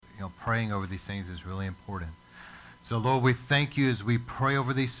praying over these things is really important. So, Lord, we thank you as we pray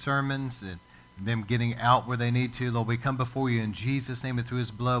over these sermons and them getting out where they need to. Lord, we come before you in Jesus' name and through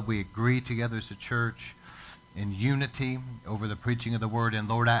his blood. We agree together as a church in unity over the preaching of the word. And,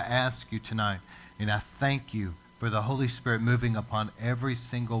 Lord, I ask you tonight, and I thank you for the Holy Spirit moving upon every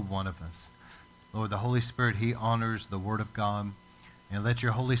single one of us. Lord, the Holy Spirit, he honors the word of God. And let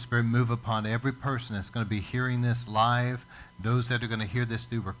your Holy Spirit move upon every person that's going to be hearing this live, those that are going to hear this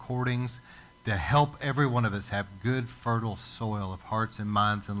through recordings, to help every one of us have good, fertile soil of hearts and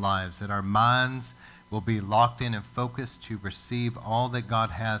minds and lives, that our minds will be locked in and focused to receive all that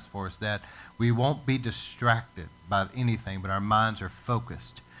God has for us, that we won't be distracted by anything, but our minds are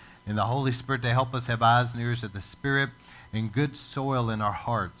focused. And the Holy Spirit to help us have eyes and ears of the Spirit and good soil in our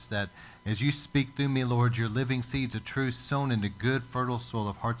hearts, that as you speak through me, Lord, your living seeds of truth sown into good, fertile soil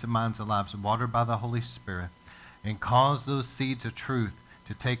of hearts and minds and lives, watered by the Holy Spirit, and cause those seeds of truth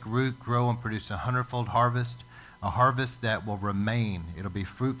to take root, grow, and produce a hundredfold harvest, a harvest that will remain. It'll be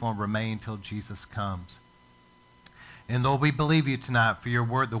fruitful and remain till Jesus comes. And Lord, we believe you tonight for your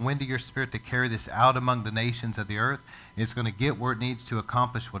word, the wind of your Spirit to carry this out among the nations of the earth. It's going to get where it needs to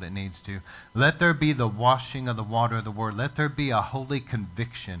accomplish what it needs to. Let there be the washing of the water of the word. Let there be a holy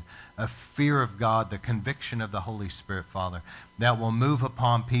conviction, a fear of God, the conviction of the Holy Spirit, Father, that will move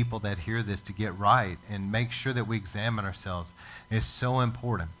upon people that hear this to get right and make sure that we examine ourselves. It's so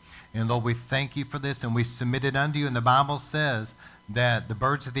important. And Lord, we thank you for this, and we submit it unto you. And the Bible says that the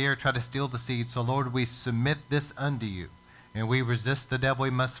birds of the air try to steal the seed. So, Lord, we submit this unto you. And we resist the devil,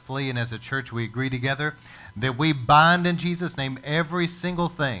 he must flee. And as a church, we agree together that we bind in Jesus' name every single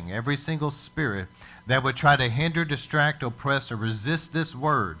thing, every single spirit that would try to hinder, distract, oppress, or resist this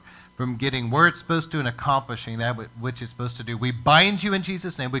word from getting where it's supposed to and accomplishing that which it's supposed to do. We bind you in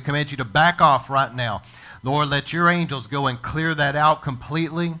Jesus' name. We command you to back off right now. Lord, let your angels go and clear that out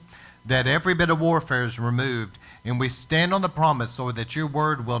completely, that every bit of warfare is removed. And we stand on the promise, Lord, that your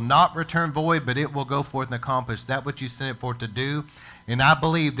word will not return void, but it will go forth and accomplish that which you sent it forth to do. And I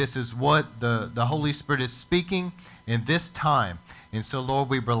believe this is what the Holy Spirit is speaking in this time. And so, Lord,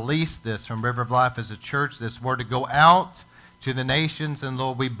 we release this from River of Life as a church, this word to go out to the nations. And,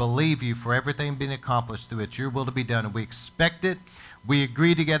 Lord, we believe you for everything being accomplished through it. Your will to be done. And we expect it. We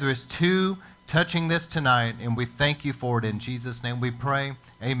agree together as two touching this tonight. And we thank you for it. In Jesus' name we pray.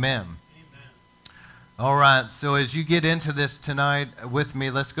 Amen. All right, so as you get into this tonight with me,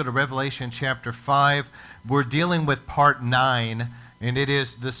 let's go to Revelation chapter 5. We're dealing with part 9, and it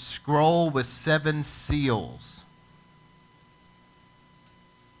is the scroll with 7 seals.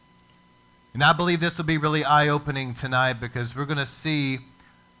 And I believe this will be really eye-opening tonight because we're going to see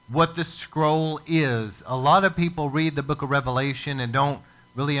what the scroll is. A lot of people read the book of Revelation and don't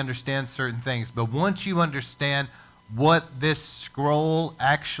really understand certain things, but once you understand what this scroll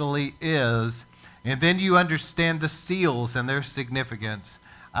actually is, and then you understand the seals and their significance,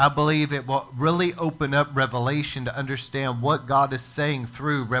 I believe it will really open up Revelation to understand what God is saying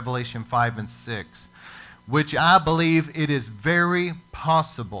through Revelation 5 and 6, which I believe it is very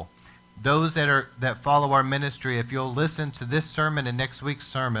possible. Those that follow our ministry, if you'll listen to this sermon and next week's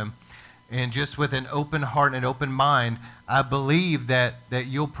sermon, and just with an open heart and an open mind, I believe that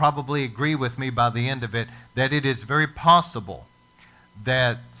you'll probably agree with me by the end of it, that it is very possible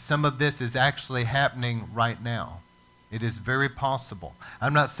that some of this is actually happening right now. It is very possible.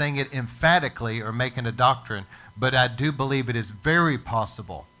 I'm not saying it emphatically or making a doctrine, but I do believe it is very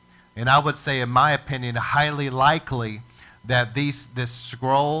possible. And I would say, in my opinion, highly likely that this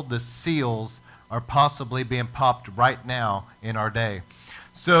scroll, the seals, are possibly being popped right now in our day.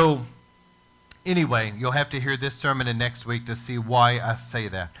 So, anyway, you'll have to hear this sermon in next week to see why I say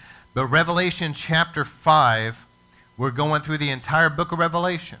that. But Revelation chapter 5, we're going through the entire book of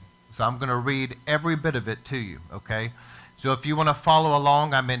Revelation. So I'm going to read every bit of it to you, okay? So if you want to follow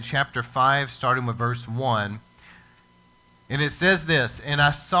along, I'm in chapter 5, starting with verse 1. And it says this, "And I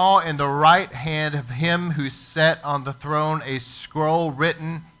saw in the right hand of him who sat on the throne a scroll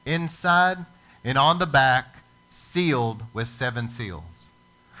written inside and on the back, sealed with 7 seals."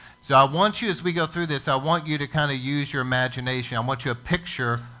 So I want you, as we go through this, I want you to kind of use your imagination. I want you to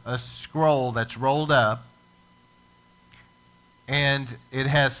picture a scroll that's rolled up, and it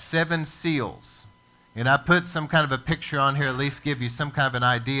has 7 seals. And I put some kind of a picture on here, at least give you some kind of an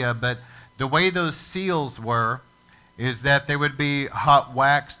idea. But the way those seals were is that there would be hot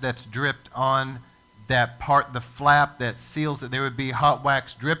wax that's dripped on that part, the flap that seals it. There would be hot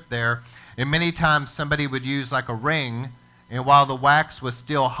wax dripped there. And many times somebody would use like a ring, and while the wax was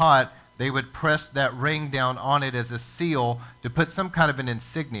still hot, they would press that ring down on it as a seal to put some kind of an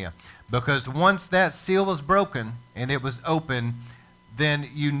insignia. Because once that seal was broken and it was open, then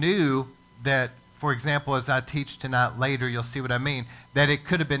you knew that, for example, as I teach tonight later, you'll see what I mean, that it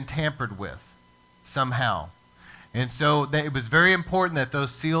could have been tampered with somehow. And so it was very important that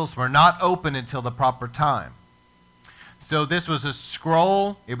those seals were not open until the proper time. So this was a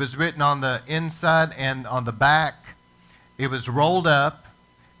scroll. It was written on the inside and on the back. It was rolled up,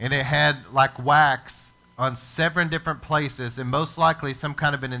 and it had like wax on 7 different places, and most likely some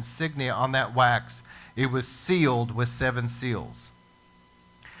kind of an insignia on that wax. It was sealed with 7 seals.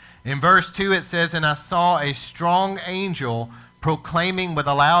 In verse 2 it says, "And I saw a strong angel proclaiming with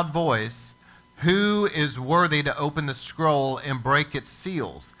a loud voice, 'Who is worthy to open the scroll and break its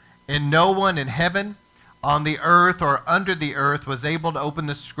seals?' And no one in heaven, on the earth, or under the earth was able to open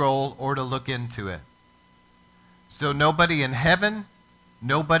the scroll or to look into it." So nobody in heaven,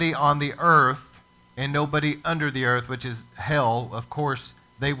 nobody on the earth, and nobody under the earth, which is hell, of course,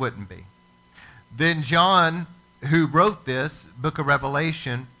 they wouldn't be. Then John, who wrote this book of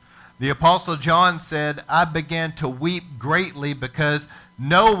Revelation, the Apostle John said, "I began to weep greatly because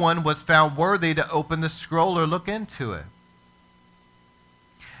no one was found worthy to open the scroll or look into it."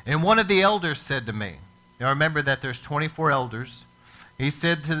 And one of the elders said to me, now remember that there's 24 elders. He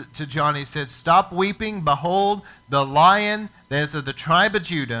said to John, he said, "Stop weeping. Behold, the Lion that is of the tribe of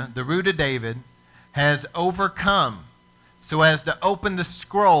Judah, the root of David, has overcome so as to open the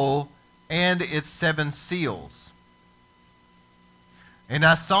scroll and its 7 seals. And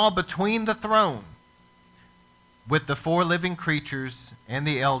I saw between the throne with the 4 living creatures and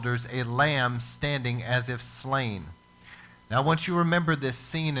the elders a lamb standing as if slain." Now I want you to remember this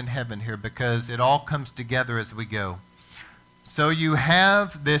scene in heaven here, because it all comes together as we go. So you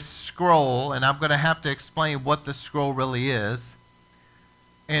have this scroll, and I'm going to have to explain what the scroll really is.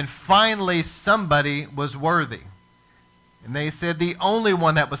 And finally somebody was worthy. And they said the only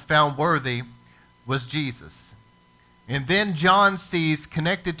one that was found worthy was Jesus. And then John sees,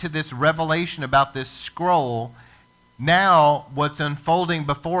 connected to this revelation about this scroll, now what's unfolding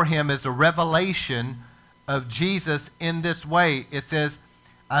before him is a revelation of Jesus in this way. It says,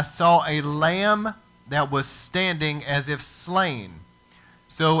 "I saw a lamb that was standing as if slain."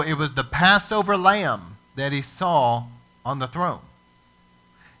 So it was the Passover lamb that he saw on the throne.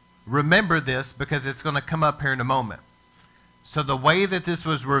 Remember this, because it's going to come up here in a moment. So the way that this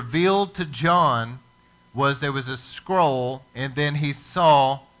was revealed to John was there was a scroll, and then he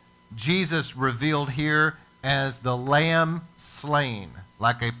saw Jesus revealed here as the lamb slain,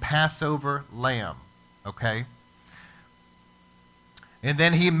 like a Passover lamb. Okay? And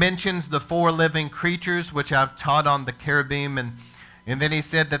then he mentions the 4 living creatures, which I've taught on the cherubim. And then he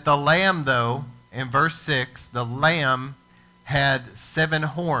said that the lamb, though, in verse 6, the lamb had 7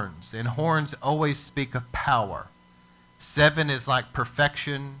 horns. And horns always speak of power. 7 is like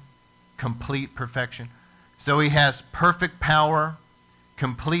perfection, complete perfection. So he has perfect power,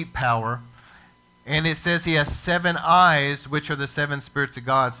 complete power. And it says he has 7 eyes, which are the 7 spirits of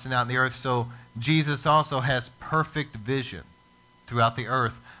God sent out in the earth. So Jesus also has perfect vision throughout the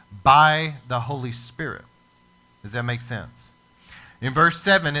earth by the Holy Spirit. Does that make sense? In verse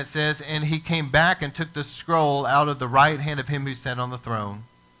 7 it says, "And he came back and took the scroll out of the right hand of him who sat on the throne.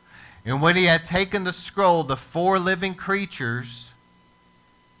 And when he had taken the scroll, the 4 living creatures,"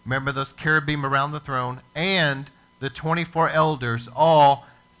 remember those cherubim around the throne, "and the 24 elders all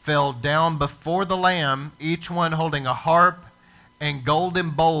fell down before the Lamb, each one holding a harp and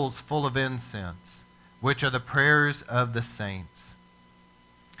golden bowls full of incense, which are the prayers of the saints."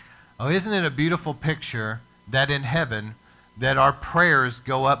 Oh, isn't it a beautiful picture that in heaven that our prayers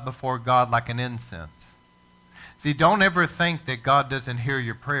go up before God like an incense? See, don't ever think that God doesn't hear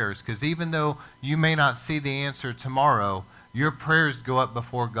your prayers, because even though you may not see the answer tomorrow, your prayers go up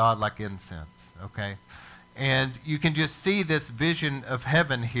before God like incense, okay? And you can just see this vision of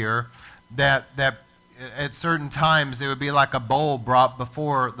heaven here, that at certain times it would be like a bowl brought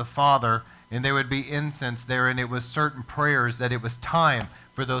before the Father, and there would be incense there, and it was certain prayers that it was time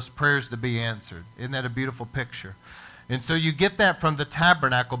for those prayers to be answered. Isn't that a beautiful picture? And so you get that from the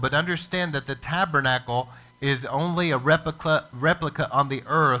tabernacle, but understand that the tabernacle is only a replica on the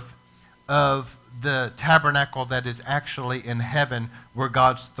earth of the tabernacle that is actually in heaven, where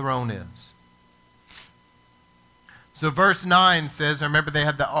God's throne is. So verse 9 says, remember they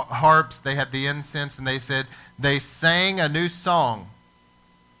had the harps, they had the incense, and they said, they sang a new song,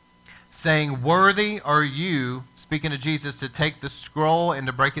 saying, "Worthy are you," speaking of Jesus, "to take the scroll and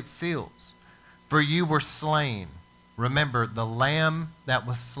to break its seals. For you were slain." Remember, the Lamb that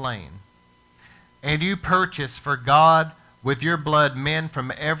was slain. "And you purchased for God with your blood men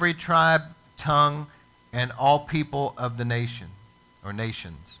from every tribe, tongue, and all people of the nation," or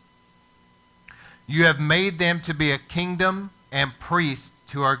nations. "You have made them to be a kingdom and priests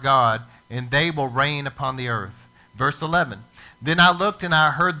to our God, and they will reign upon the earth. Verse 11. Then I looked, and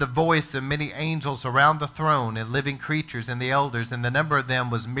I heard the voice of many angels around the throne, and living creatures, and the elders, and the number of them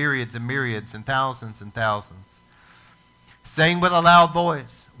was myriads and myriads, and thousands, saying with a loud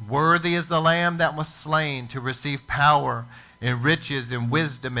voice, Worthy is the Lamb that was slain to receive power, and riches, and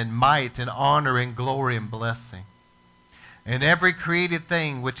wisdom, and might, and honor, and glory, and blessing. And every created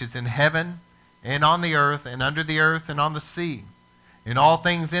thing which is in heaven, and on the earth, and under the earth, and on the sea, and all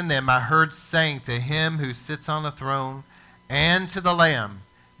things in them, I heard saying to him who sits on the throne, and to the Lamb,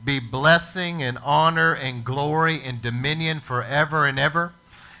 be blessing, and honor, and glory, and dominion forever and ever.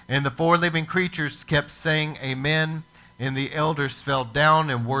 And the four living creatures kept saying, Amen, and the elders fell down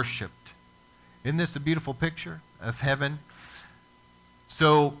and worshipped. Isn't this a beautiful picture of heaven?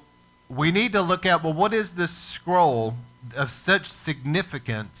 So we need to look at, well, what is this scroll of such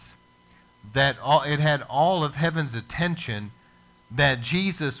significance that it had all of heaven's attention, that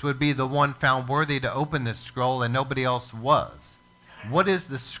Jesus would be the one found worthy to open this scroll and nobody else was? What is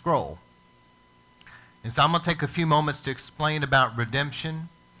this scroll? And so I'm going to take a few moments to explain about redemption.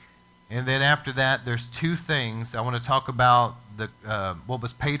 And then after that, there's two things. I want to talk about what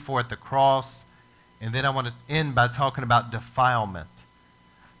was paid for at the cross. And then I want to end by talking about defilement.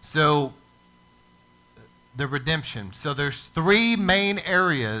 So the redemption. So there's three main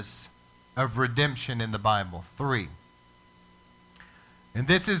areas of redemption in the Bible. Three. And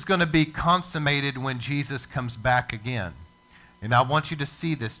this is going to be consummated when Jesus comes back again. And I want you to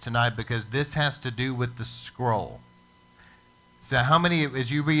see this tonight, because this has to do with the scroll. So how many, as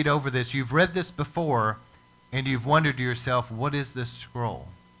you read over this, you've read this before, and you've wondered to yourself, what is this scroll?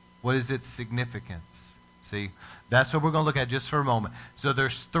 What is its significance? See, that's what we're going to look at just for a moment. So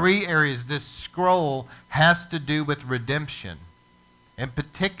there's three areas. This scroll has to do with redemption, in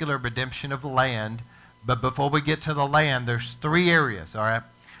particular redemption of land. But before we get to the land, there's three areas, all right?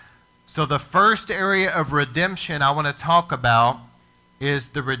 So the first area of redemption I want to talk about is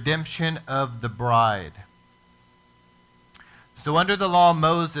the redemption of the bride. So under the law of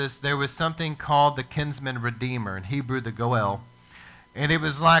Moses, there was something called the kinsman redeemer, in Hebrew the goel. And it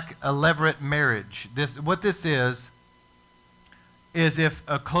was like a levirate marriage. What this is if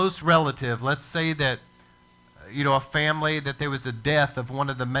a close relative, let's say that, a family, that there was a death of one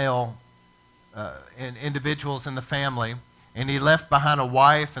of the male individuals in the family, and he left behind a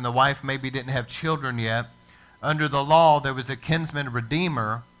wife, and the wife maybe didn't have children yet. Under the law, there was a kinsman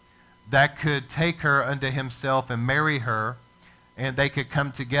redeemer that could take her unto himself and marry her, and they could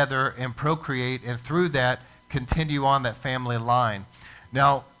come together and procreate, and through that, continue on that family line.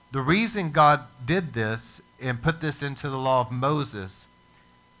 Now, the reason God did this and put this into the law of Moses,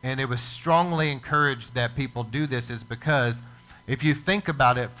 and it was strongly encouraged that people do this, is because if you think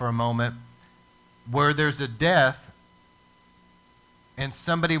about it for a moment, where there's a death and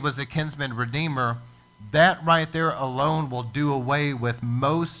somebody was a kinsman redeemer, that right there alone will do away with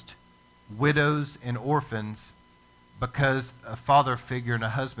most widows and orphans, because a father figure and a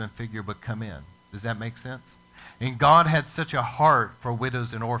husband figure would come in. Does that make sense? And God had such a heart for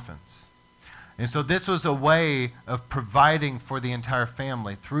widows and orphans. And so this was a way of providing for the entire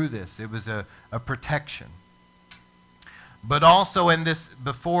family through this. It was a protection. But also in this,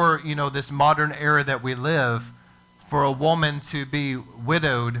 before, this modern era that we live, for a woman to be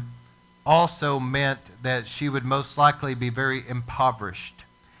widowed also meant that she would most likely be very impoverished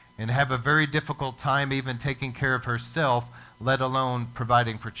and have a very difficult time even taking care of herself, let alone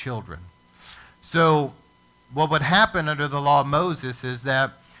providing for children. So what would happen under the law of Moses is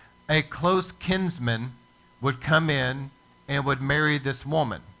that a close kinsman would come in and would marry this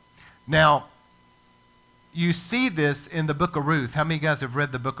woman. Now, you see this in the book of Ruth. How many of you guys have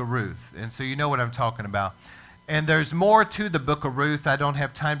read the book of Ruth? And so you know what I'm talking about. And there's more to the book of Ruth I don't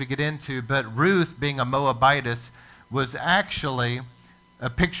have time to get into, but Ruth, being a Moabitess, was actually a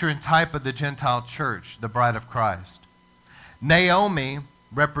picture and type of the Gentile church, the bride of Christ. Naomi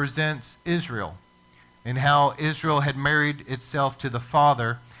represents Israel and how Israel had married itself to the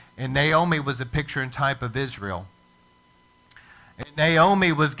Father, and Naomi was a picture and type of Israel. And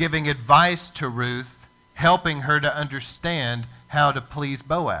Naomi was giving advice to Ruth, helping her to understand how to please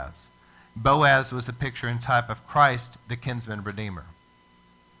Boaz. Boaz was a picture and type of Christ, the kinsman redeemer.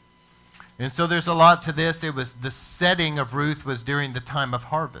 And so there's a lot to this. It was the setting of Ruth was during the time of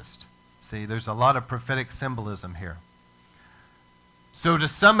harvest. See, there's a lot of prophetic symbolism here. So to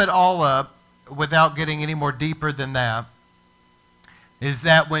sum it all up, without getting any more deeper than that, is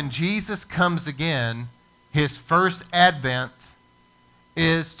that when Jesus comes again, his first advent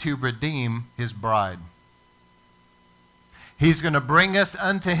is to redeem his bride. He's going to bring us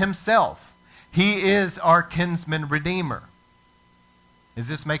unto himself. He is our kinsman redeemer. Is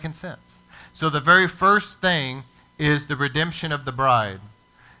this making sense? So the very first thing is the redemption of the bride.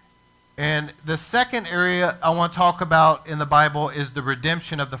 And the second area I want to talk about in the Bible is the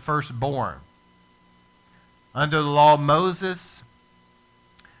redemption of the firstborn. Under the law of Moses,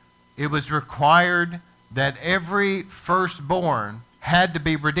 it was required that every firstborn had to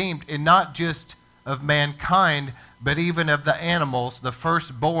be redeemed, and not just of mankind, but even of the animals. The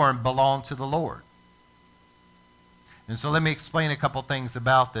firstborn belonged to the Lord. And so let me explain a couple things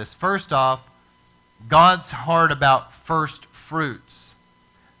about this. First off, God's heart about first fruits.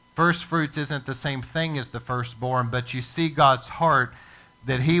 First fruits isn't the same thing as the firstborn, but you see God's heart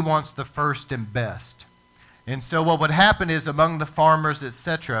that he wants the first and best. And so what would happen is among the farmers,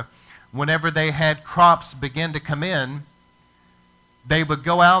 etc., whenever they had crops begin to come in, they would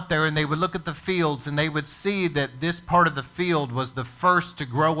go out there and they would look at the fields and they would see that this part of the field was the first to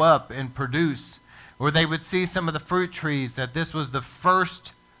grow up and produce. Or they would see some of the fruit trees, that this was the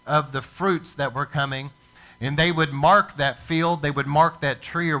first of the fruits that were coming. And they would mark that field, they would mark that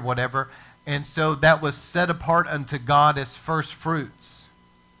tree or whatever. And so that was set apart unto God as first fruits.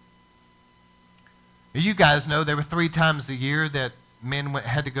 You guys know there were 3 times a year that men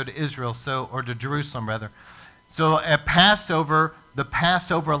had to go to Israel, or to Jerusalem rather. So at Passover, the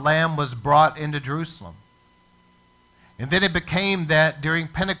Passover lamb was brought into Jerusalem. And then it became that during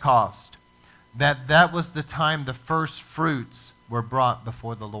Pentecost, that was the time the first fruits were brought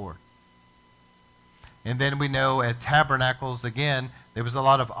before the Lord. And then we know at Tabernacles, again, there was a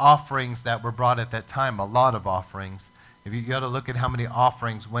lot of offerings that were brought at that time, a lot of offerings. If you got to look at how many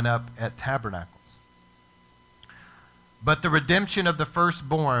offerings went up at Tabernacles. But the redemption of the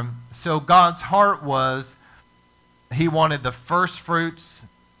firstborn, so God's heart was, he wanted the first fruits,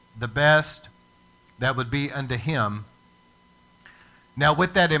 the best, that would be unto him. Now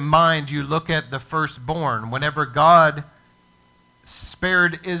with that in mind, you look at the firstborn. Whenever God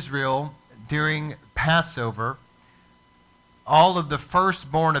spared Israel during Passover, all of the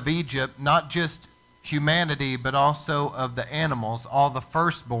firstborn of Egypt, not just humanity, but also of the animals, all the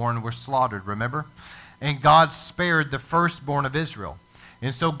firstborn were slaughtered, remember? And God spared the firstborn of Israel.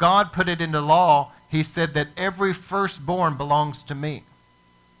 And so God put it into law. He said that every firstborn belongs to me.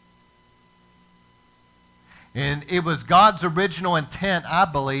 And it was God's original intent, I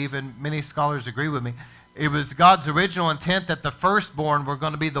believe, and many scholars agree with me, it was God's original intent that the firstborn were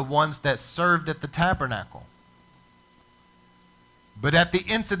going to be the ones that served at the tabernacle. But at the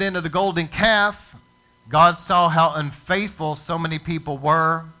incident of the golden calf, God saw how unfaithful so many people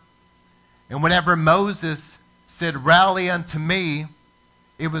were. And whenever Moses said, "Rally unto me,"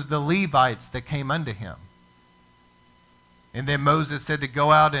 it was the Levites that came unto him. And then Moses said to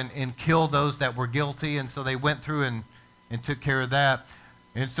go out and kill those that were guilty. And so they went through and took care of that.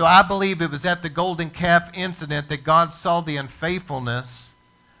 And so I believe it was at the golden calf incident that God saw the unfaithfulness,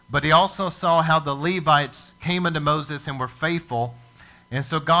 but he also saw how the Levites came unto Moses and were faithful. And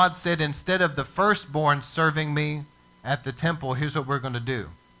so God said, instead of the firstborn serving me at the temple, here's what we're going to do.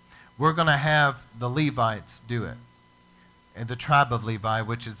 We're going to have the Levites do it. And the tribe of Levi,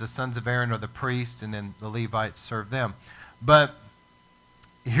 which is the sons of Aaron, are the priests, and then the Levites serve them. But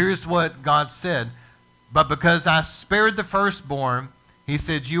here's what God said. But because I spared the firstborn, he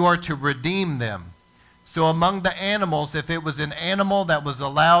said, you are to redeem them. So among the animals, if it was an animal that was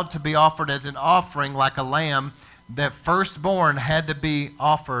allowed to be offered as an offering, like a lamb, that firstborn had to be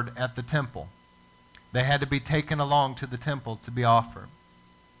offered at the temple. They had to be taken along to the temple to be offered.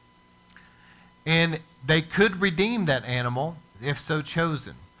 And they could redeem that animal if so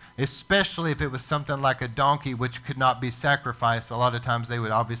chosen, especially if it was something like a donkey which could not be sacrificed. A lot of times they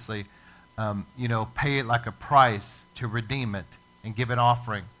would obviously pay it like a price to redeem it and give an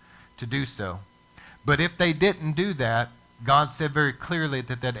offering to do so. But if they didn't do that, God said very clearly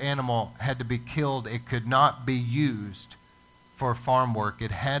that that animal had to be killed. It could not be used for farm work.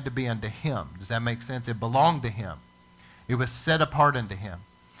 It had to be unto him. Does that make sense? It belonged to him. It was set apart unto him.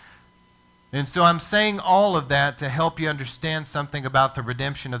 And so I'm saying all of that to help you understand something about the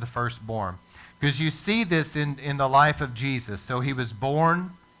redemption of the firstborn. Because you see this in the life of Jesus. So he was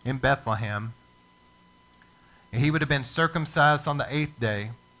born in Bethlehem. And he would have been circumcised on the 8th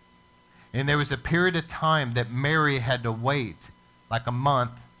day. And there was a period of time that Mary had to wait, like a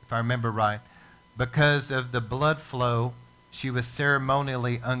month, if I remember right, because of the blood flow. She was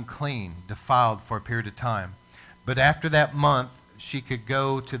ceremonially unclean, defiled for a period of time. But after that month, she could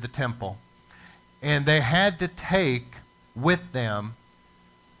go to the temple. And they had to take with them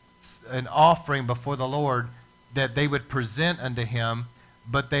an offering before the Lord that they would present unto him.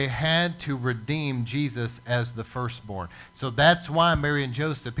 but they had to redeem Jesus as the firstborn. So that's why Mary and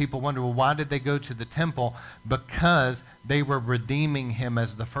Joseph, people wonder, well, why did they go to the temple? Because they were redeeming him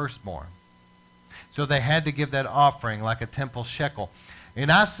as the firstborn. So they had to give that offering like a temple shekel.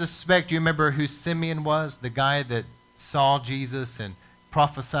 And I suspect, you remember who Simeon was? The guy that saw Jesus and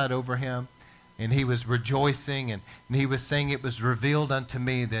prophesied over him. And he was rejoicing, and he was saying, it was revealed unto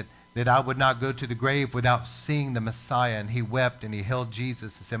me that I would not go to the grave without seeing the Messiah. And he wept and he held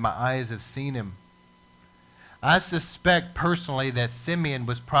Jesus and said, my eyes have seen him. I suspect personally that Simeon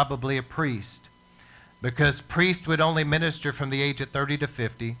was probably a priest, because priests would only minister from the age of 30 to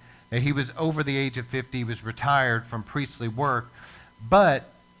 50. And he was over the age of 50. He was retired from priestly work.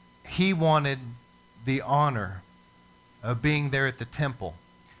 But he wanted the honor of being there at the temple.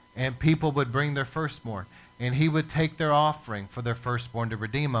 And people would bring their firstborn. And he would take their offering for their firstborn to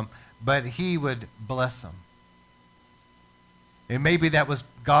redeem them. But he would bless them. And maybe that was,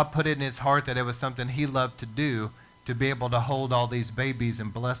 God put it in his heart that it was something he loved to do, to be able to hold all these babies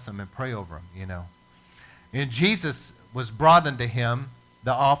and bless them and pray over them, you know. And Jesus was brought unto him.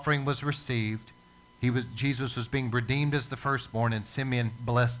 The offering was received. Jesus was being redeemed as the firstborn, and Simeon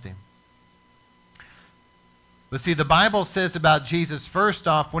blessed him. But see, the Bible says about Jesus, first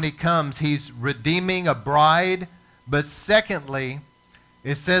off, when he comes, he's redeeming a bride. But secondly,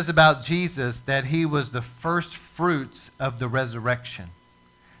 it says about Jesus that he was the first fruits of the resurrection.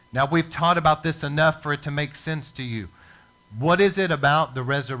 Now, we've taught about this enough for it to make sense to you. What is it about the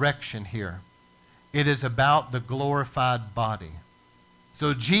resurrection here? It is about the glorified body.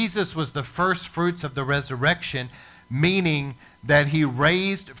 So Jesus was the first fruits of the resurrection, meaning that he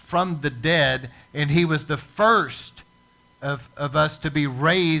raised from the dead, and he was the first of us to be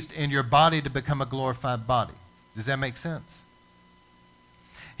raised in your body to become a glorified body. Does that make sense?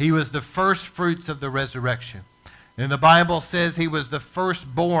 He was the first fruits of the resurrection. And the Bible says he was the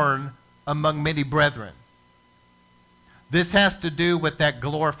firstborn among many brethren. This has to do with that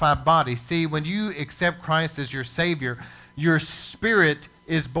glorified body. See, when you accept Christ as your Savior, your spirit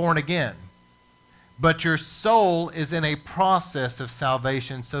is born again. But your soul is in a process of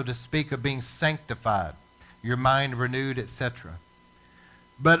salvation, so to speak, of being sanctified, your mind renewed, etc.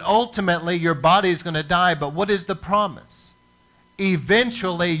 But ultimately, your body is going to die. But what is the promise?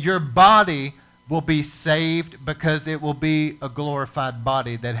 Eventually, your body will be saved, because it will be a glorified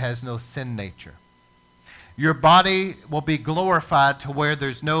body that has no sin nature. Your body will be glorified to where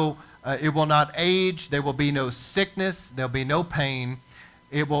there's no, it will not age, there will be no sickness, there will be no pain.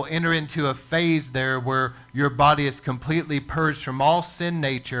 It will enter into a phase there where your body is completely purged from all sin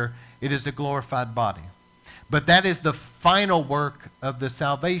nature. It is a glorified body. But that is the final work of the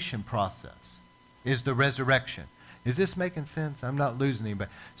salvation process, is the resurrection. Is this making sense? I'm not losing anybody.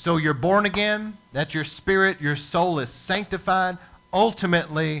 So you're born again, that's your spirit, your soul is sanctified.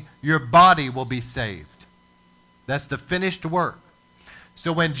 Ultimately, your body will be saved. That's the finished work.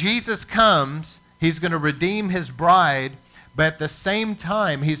 So when Jesus comes, he's going to redeem his bride, but at the same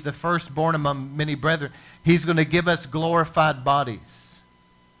time, he's the firstborn among many brethren. He's going to give us glorified bodies.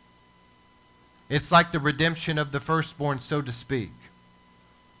 It's like the redemption of the firstborn, so to speak.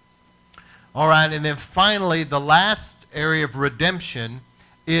 All right, and then finally, the last area of redemption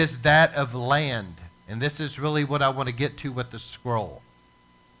is that of land. And this is really what I want to get to with the scroll.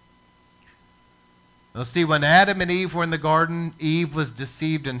 Now see, when Adam and Eve were in the garden, Eve was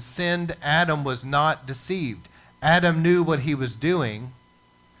deceived and sinned. Adam was not deceived. Adam knew what he was doing.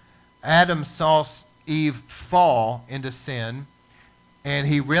 Adam saw Eve fall into sin, and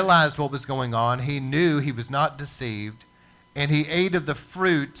he realized what was going on. He knew he was not deceived, and he ate of the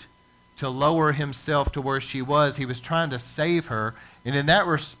fruit to lower himself to where she was. He was trying to save her, and in that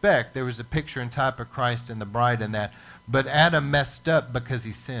respect, there was a picture and type of Christ and the bride in that. But Adam messed up because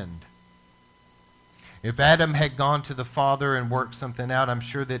he sinned. If Adam had gone to the Father and worked something out, I'm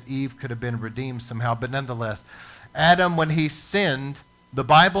sure that Eve could have been redeemed somehow. But nonetheless, Adam, when he sinned, the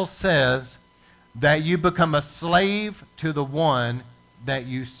Bible says that you become a slave to the one that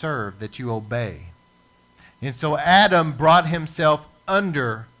you serve, that you obey. And so Adam brought himself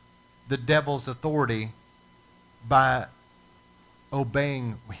under the devil's authority by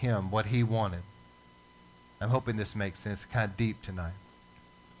obeying him, what he wanted. I'm hoping this makes sense. It's kind of deep tonight.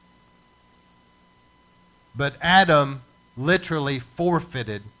 But Adam literally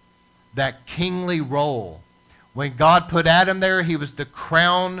forfeited that kingly role. When God put Adam there, he was the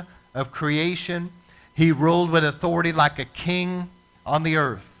crown of creation. He ruled with authority like a king on the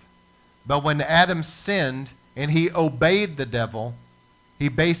earth. But when Adam sinned and he obeyed the devil, he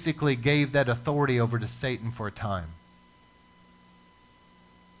basically gave that authority over to Satan for a time.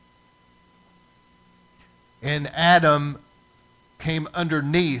 And Adam came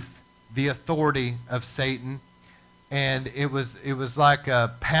underneath the authority of Satan. And it was like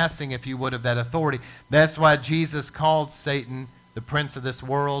a passing, if you would, of that authority. That's why Jesus called Satan the prince of this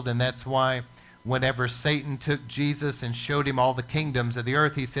world, and that's why whenever Satan took Jesus and showed him all the kingdoms of the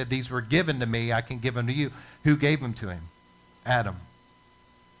earth, he said, these were given to me, I can give them to you. Who gave them to him? Adam.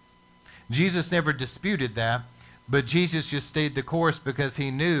 Jesus never disputed that, but Jesus just stayed the course because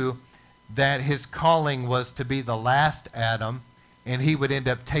he knew that his calling was to be the last Adam, and he would end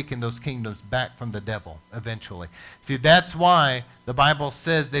up taking those kingdoms back from the devil eventually. See, that's why the Bible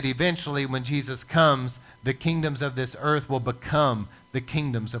says that eventually when Jesus comes, the kingdoms of this earth will become the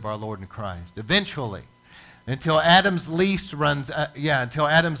kingdoms of our Lord and Christ. Eventually. Until Adam's lease runs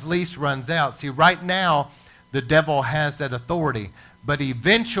out. See, right now, the devil has that authority. But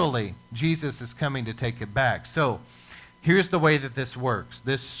eventually, Jesus is coming to take it back. So, here's the way that this works.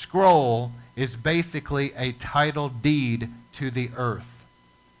 This scroll is basically a title deed to the earth.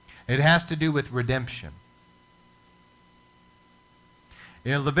 It has to do with redemption.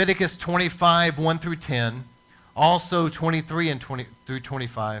 In Leviticus 25, 1 through 10, also 23 and 20 through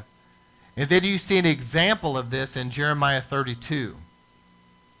 25. And then you see an example of this in Jeremiah 32.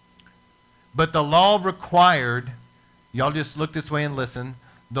 But the law required, y'all just look this way and listen,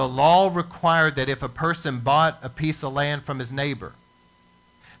 the law required that if a person bought a piece of land from his neighbor,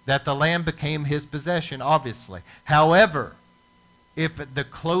 that the land became his possession, obviously. However, if the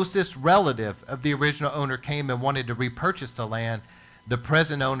closest relative of the original owner came and wanted to repurchase the land, the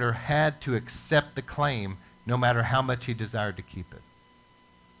present owner had to accept the claim no matter how much he desired to keep it.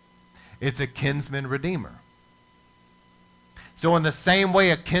 It's a kinsman redeemer. So in the same way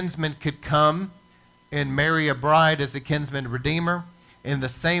a kinsman could come and marry a bride as a kinsman redeemer, in the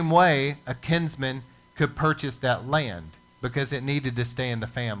same way a kinsman could purchase that land because it needed to stay in the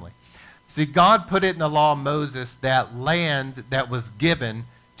family. See, God put it in the law of Moses that land that was given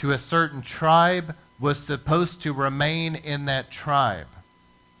to a certain tribe was supposed to remain in that tribe.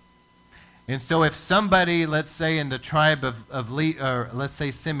 And so if somebody, let's say in the tribe let's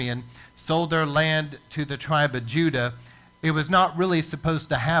say Simeon, sold their land to the tribe of Judah, it was not really supposed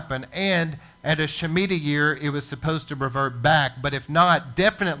to happen. And at a Shemitah year, it was supposed to revert back. But if not,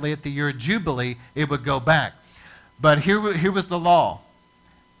 definitely at the year of Jubilee, it would go back. But here was the law.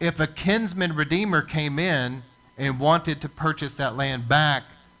 If a kinsman redeemer came in and wanted to purchase that land back,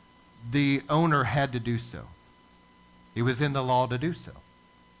 the owner had to do so. It was in the law to do so.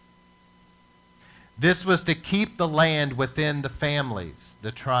 This was to keep the land within the families,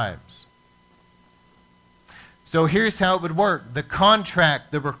 the tribes. So here's how it would work. The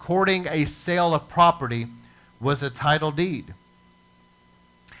contract, the recording a sale of property, was a title deed.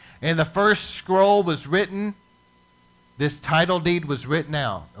 And the first scroll was written. This title deed was written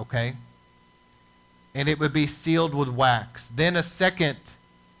out, okay? And it would be sealed with wax. Then a second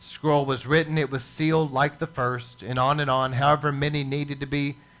scroll was written. It was sealed like the first, and on, however many needed to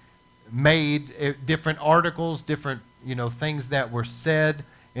be made, different articles, different, things that were said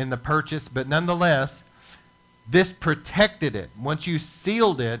in the purchase. But nonetheless, this protected it. Once you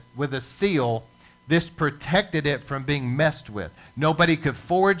sealed it with a seal, this protected it from being messed with. Nobody could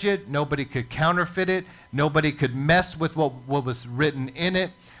forge it. Nobody could counterfeit it. Nobody could mess with what was written in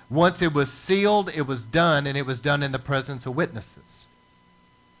it. Once it was sealed, it was done, and it was done in the presence of witnesses.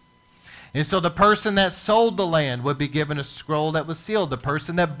 And so the person that sold the land would be given a scroll that was sealed. The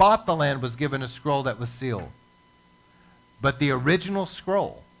person that bought the land was given a scroll that was sealed. But the original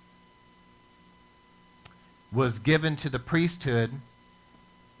scroll was given to the priesthood,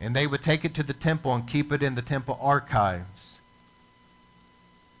 and they would take it to the temple and keep it in the temple archives.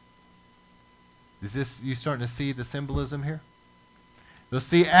 Is this, you starting to see the symbolism here? You'll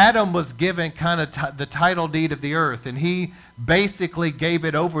see Adam was given kind of the title deed of the earth, and he basically gave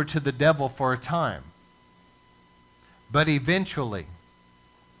it over to the devil for a time. But eventually,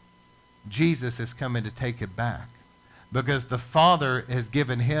 Jesus is coming to take it back because the Father has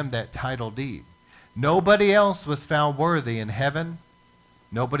given him that title deed. Nobody else was found worthy in heaven,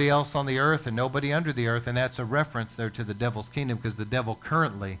 nobody else on the earth, and nobody under the earth, and that's a reference there to the devil's kingdom because the devil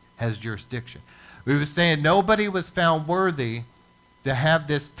currently has jurisdiction. We were saying nobody was found worthy to have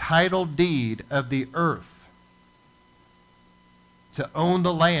this title deed of the earth, to own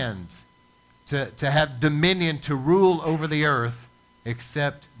the land, to have dominion, to rule over the earth,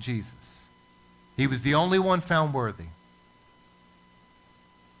 except Jesus. He was the only one found worthy.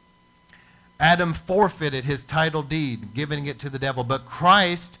 Adam forfeited his title deed, giving it to the devil. But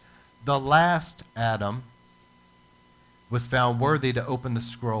Christ, the last Adam, was found worthy to open the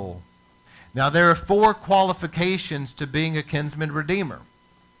scroll. Now, there are 4 qualifications to being a kinsman redeemer.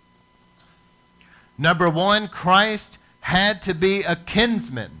 Number 1, Christ had to be a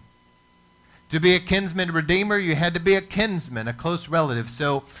kinsman. To be a kinsman redeemer, you had to be a kinsman, a close relative.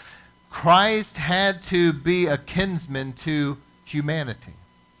 So Christ had to be a kinsman to humanity.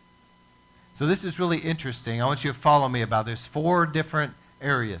 So this is really interesting. I want you to follow me about this. 4 different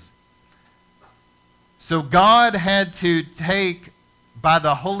areas. So God had to take, by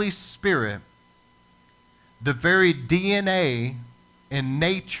the Holy Spirit, the very DNA and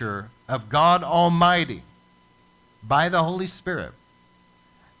nature of God Almighty, by the Holy Spirit,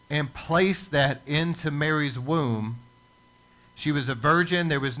 and place that into Mary's womb. She was a virgin.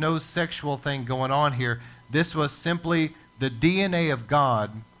 There was no sexual thing going on here. This was simply the DNA of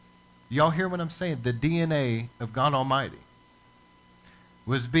God. Y'all hear what I'm saying? The DNA of God Almighty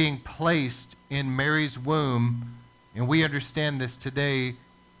was being placed in Mary's womb, and we understand this today,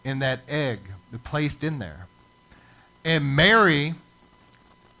 in that egg, placed in there. And Mary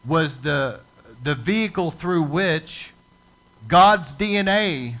was the vehicle through which God's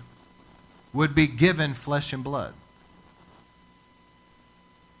DNA would be given flesh and blood.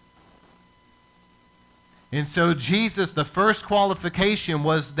 And so Jesus, the first qualification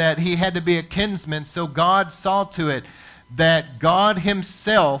was that he had to be a kinsman, so God saw to it that God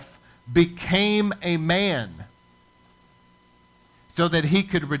himself became a man so that he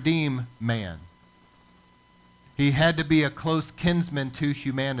could redeem man. He had to be a close kinsman to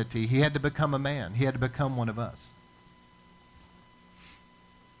humanity. He had to become a man. He had to become one of us.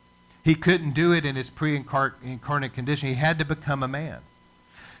 He couldn't do it in his pre-incarnate condition. He had to become a man.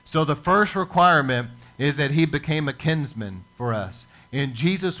 So the first requirement is that he became a kinsman for us. And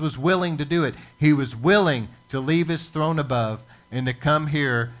Jesus was willing to do it. He was willing to leave his throne above and to come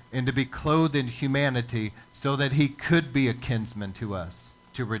here and to be clothed in humanity so that he could be a kinsman to us,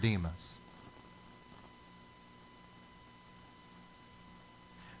 to redeem us.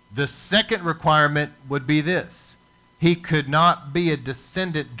 The second requirement would be this. He could not be a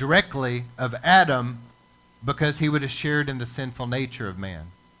descendant directly of Adam because he would have shared in the sinful nature of man.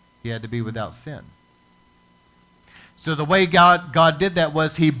 He had to be without sin. So the way God did that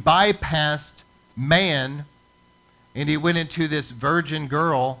was he bypassed man and he went into this virgin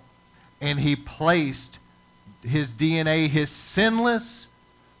girl and he placed his DNA, his sinless,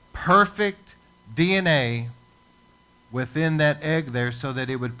 perfect DNA within that egg there so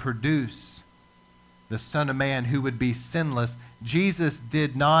that it would produce the Son of Man who would be sinless. Jesus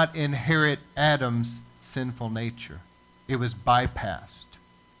did not inherit Adam's sinful nature. It was bypassed.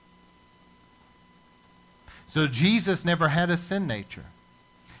 So Jesus never had a sin nature.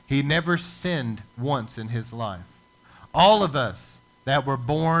 He never sinned once in his life. All of us that were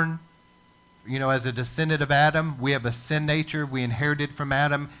born, as a descendant of Adam, we have a sin nature. We inherited from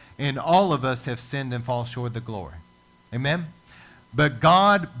Adam, and all of us have sinned and fall short of the glory. Amen? But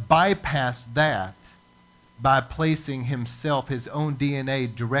God bypassed that by placing himself, his own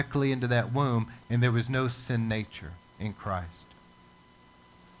DNA, directly into that womb, and there was no sin nature in Christ.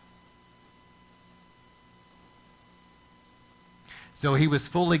 So he was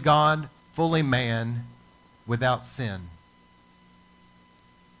fully God, fully man, without sin.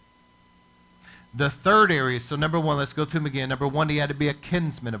 The third area, so number one, let's go through them again. Number one, he had to be a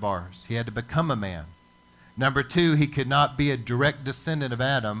kinsman of ours. He had to become a man. Number two, he could not be a direct descendant of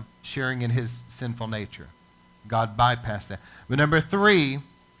Adam, sharing in his sinful nature. God bypassed that. But number three,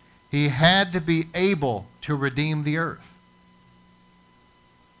 he had to be able to redeem the earth.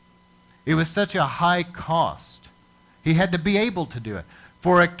 It was such a high cost. He had to be able to do it.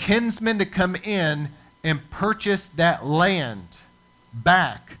 For a kinsman to come in and purchase that land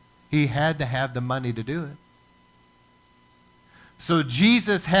back, he had to have the money to do it. So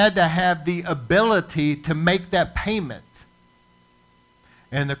Jesus had to have the ability to make that payment.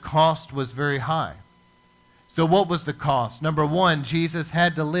 And the cost was very high. So what was the cost? Number one, Jesus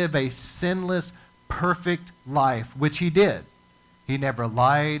had to live a sinless, perfect life, which he did. He never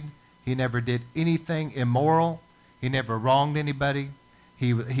lied. He never did anything immoral. He never wronged anybody.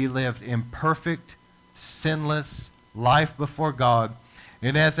 He lived in perfect, sinless life before God.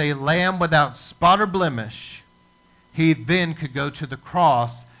 And as a lamb without spot or blemish, he then could go to the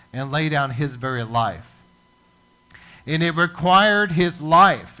cross and lay down his very life. And it required his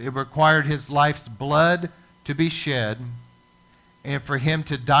life. It required his life's blood to be shed. And for him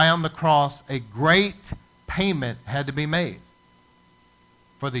to die on the cross, a great payment had to be made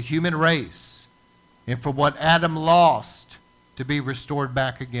for the human race and for what Adam lost to be restored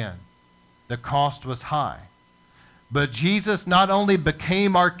back again. The cost was high. But Jesus not only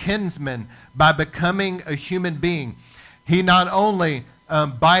became our kinsman by becoming a human being, he not only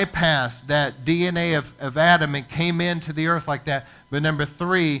bypassed that DNA of Adam and came into the earth like that, but number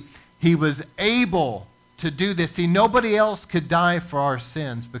three, he was able to do this. See, nobody else could die for our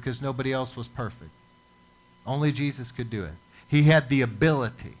sins because nobody else was perfect. Only Jesus could do it. He had the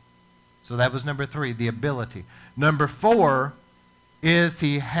ability. So that was number 3, the ability. Number 4 is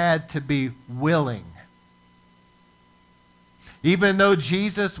he had to be willing. Even though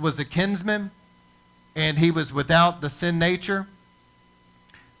Jesus was a kinsman and he was without the sin nature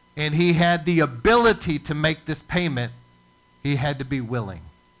and he had the ability to make this payment, he had to be willing.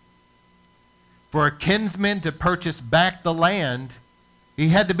 For a kinsman to purchase back the land, he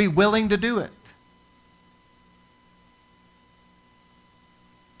had to be willing to do it.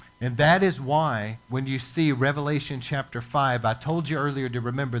 And that is why when you see Revelation chapter 5, I told you earlier to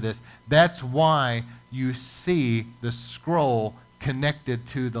remember this, that's why you see the scroll connected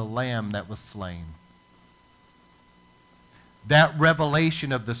to the lamb that was slain. That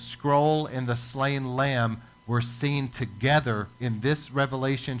revelation of the scroll and the slain lamb were seen together in this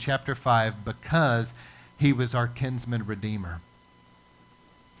Revelation chapter 5 because he was our kinsman redeemer.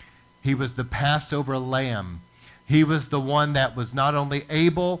 He was the Passover lamb. He was the one that was not only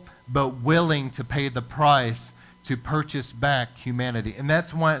able, but willing to pay the price to purchase back humanity. And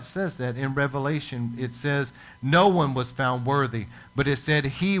that's why it says that in Revelation. It says, no one was found worthy. But it said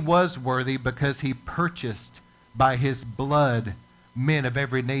he was worthy because he purchased by his blood men of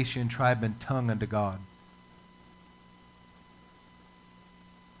every nation, tribe, and tongue unto God.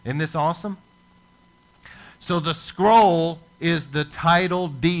 Isn't this awesome? So the scroll is the title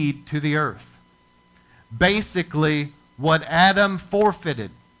deed to the earth. Basically, what Adam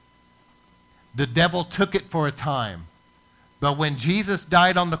forfeited, the devil took it for a time. But when Jesus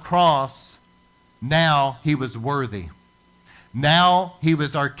died on the cross, now he was worthy. Now he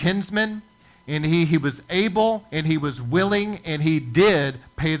was our kinsman, and he was able, and he was willing, and he did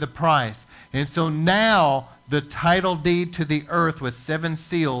pay the price. And so now the title deed to the earth with 7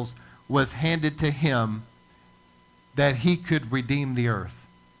 seals was handed to him that he could redeem the earth.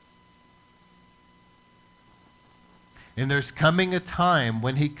 And there's coming a time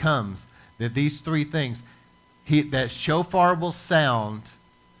when he comes that these 3 things, that shofar will sound,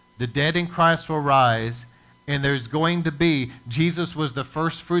 the dead in Christ will rise, and there's going to be, Jesus was the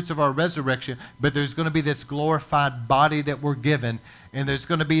first fruits of our resurrection, but there's going to be this glorified body that we're given, and there's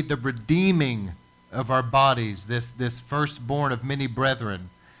going to be the redeeming of our bodies, this firstborn of many brethren.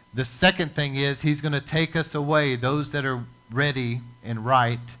 The second thing is he's going to take us away, those that are ready and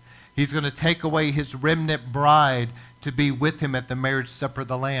right. He's going to take away his remnant bride to be with him at the marriage supper of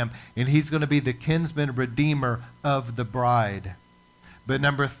the Lamb. And he's going to be the kinsman redeemer of the bride. But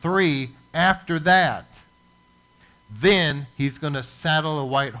number 3, after that, then he's going to saddle a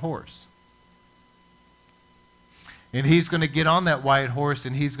white horse. And he's going to get on that white horse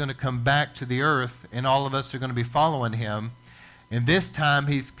and he's going to come back to the earth, and all of us are going to be following him. And this time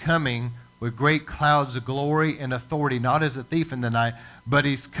he's coming with great clouds of glory and authority, not as a thief in the night, but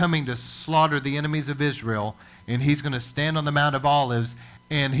he's coming to slaughter the enemies of Israel. And he's going to stand on the Mount of Olives,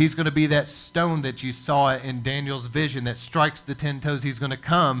 and he's going to be that stone that you saw in Daniel's vision that strikes the 10 toes. He's going to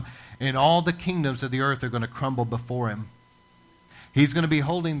come, and all the kingdoms of the earth are going to crumble before him. He's going to be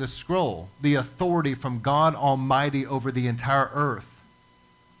holding the scroll, the authority from God Almighty over the entire earth.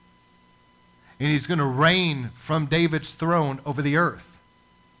 And he's going to reign from David's throne over the earth.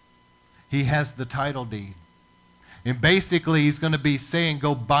 He has the title deed. And basically, he's going to be saying,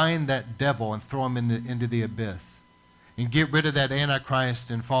 go bind that devil and throw him into the abyss. And get rid of that Antichrist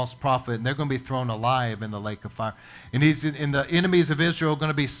and false prophet. And they're going to be thrown alive in the lake of fire. And the enemies of Israel are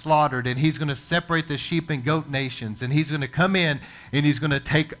going to be slaughtered. And he's going to separate the sheep and goat nations. And he's going to come in and he's going to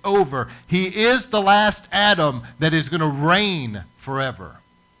take over. He is the last Adam that is going to reign forever.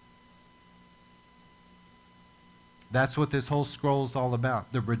 That's what this whole scroll is all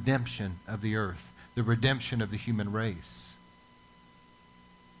about. The redemption of the earth. The redemption of the human race.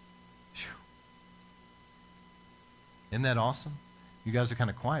 Whew. Isn't that awesome? You guys are kind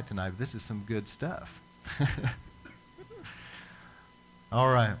of quiet tonight, but this is some good stuff.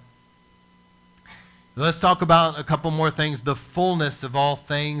 All right. Let's talk about a couple more things. The fullness of all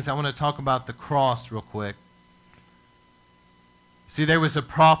things. I want to talk about the cross real quick. See, there was a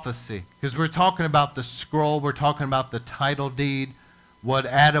prophecy. Because we're talking about the scroll. We're talking about the title deed. What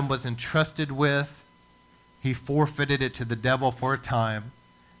Adam was entrusted with. He forfeited it to the devil for a time.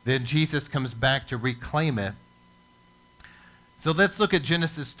 Then Jesus comes back to reclaim it. So let's look at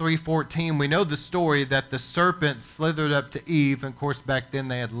Genesis 3:14. We know the story that the serpent slithered up to Eve. And of course, back then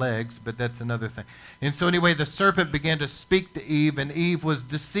they had legs, but that's another thing. And so anyway, the serpent began to speak to Eve, and Eve was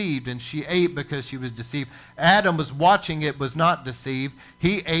deceived, and she ate because she was deceived. Adam was watching it, was not deceived.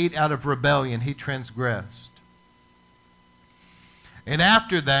 He ate out of rebellion. He transgressed. And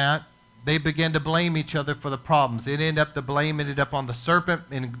after that, they began to blame each other for the problems. The blame ended up on the serpent.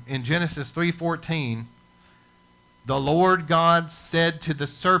 In Genesis 3:14, the Lord God said to the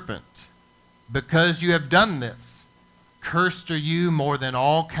serpent, because you have done this, cursed are you more than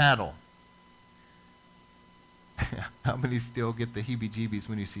all cattle. How many still get the heebie-jeebies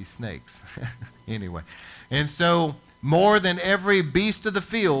when you see snakes? Anyway. And so, more than every beast of the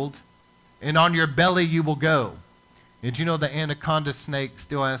field, and on your belly you will go. Did you know the anaconda snake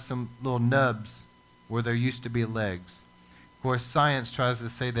still has some little nubs where there used to be legs? Of course, science tries to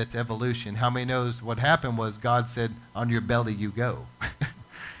say that's evolution. How many knows what happened was God said, on your belly you go.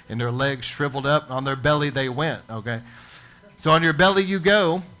 And their legs shriveled up, and on their belly they went, okay? So on your belly you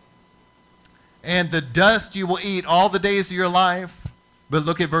go, and the dust you will eat all the days of your life. But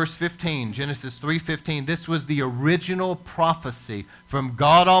look at verse 15, Genesis 3:15. This was the original prophecy from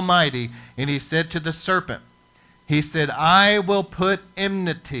God Almighty, and he said to the serpent, he said, I will put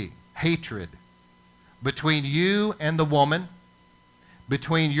enmity, hatred, between you and the woman,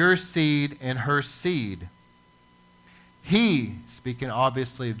 between your seed and her seed. He, speaking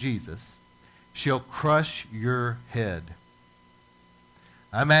obviously of Jesus, shall crush your head.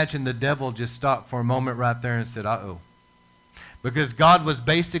 I imagine the devil just stopped for a moment right there and said, uh-oh. Because God was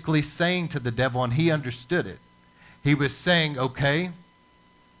basically saying to the devil, and he understood it. He was saying, okay,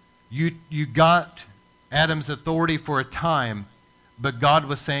 you got Adam's authority for a time, but God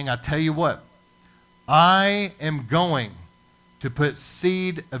was saying, I tell you what, I am going to put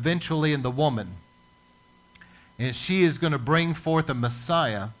seed eventually in the woman, and she is going to bring forth a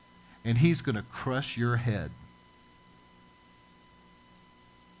Messiah, and he's going to crush your head.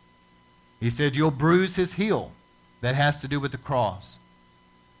 He said, you'll bruise his heel. That has to do with the cross.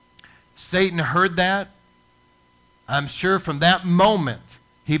 Satan heard that. I'm sure from that moment,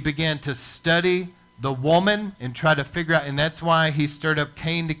 he began to study the woman and try to figure out, and that's why he stirred up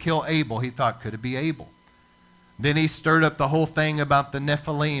Cain to kill Abel. He thought, could it be Abel? Then he stirred up the whole thing about the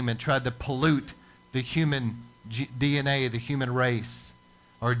Nephilim and tried to pollute the human DNA, the human race,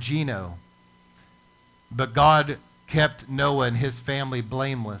 or geno. But God kept Noah and his family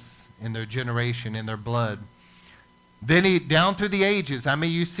blameless in their generation, in their blood. Then he, down through the ages, I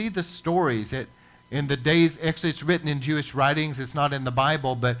mean, you see the stories in the days, actually it's written in Jewish writings, it's not in the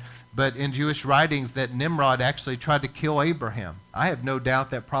Bible, but in Jewish writings that Nimrod actually tried to kill Abraham. I have no doubt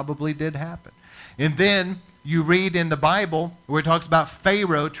that probably did happen. And then you read in the Bible where it talks about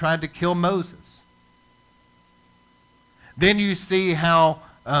Pharaoh trying to kill Moses. Then you see how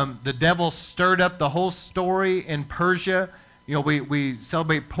the devil stirred up the whole story in Persia. You know, we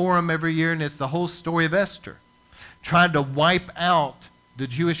celebrate Purim every year, and it's the whole story of Esther. Tried to wipe out the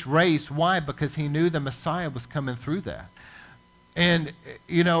Jewish race. Why? Because he knew the Messiah was coming through that. And,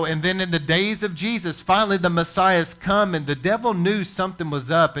 you know, and then in the days of Jesus, finally the Messiah's come, and the devil knew something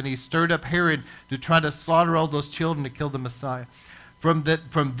was up, and he stirred up Herod to try to slaughter all those children to kill the Messiah. From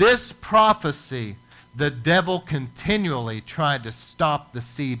this prophecy, the devil continually tried to stop the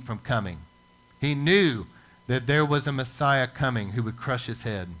seed from coming. He knew that there was a Messiah coming who would crush his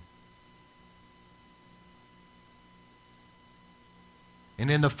head. And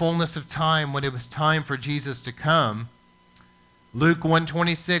in the fullness of time, when it was time for Jesus to come, Luke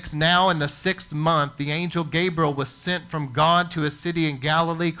 1:26, now in the 6th month, the angel Gabriel was sent from God to a city in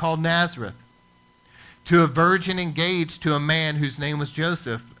Galilee called Nazareth, to a virgin engaged to a man whose name was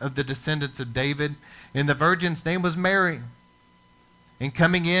Joseph, of the descendants of David, and the virgin's name was Mary. And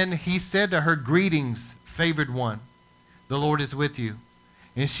coming in, he said to her, greetings, favored one, the Lord is with you.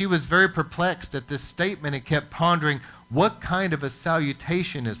 And she was very perplexed at this statement and kept pondering, what kind of a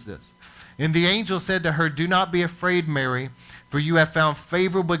salutation is this? And the angel said to her, do not be afraid, Mary, for you have found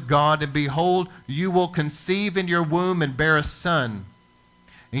favor with God, and behold, you will conceive in your womb and bear a son.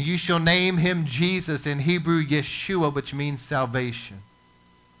 And you shall name him Jesus, in Hebrew Yeshua, which means salvation.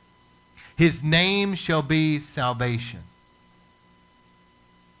 His name shall be salvation.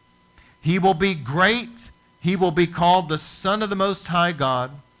 He will be great. He will be called the Son of the Most High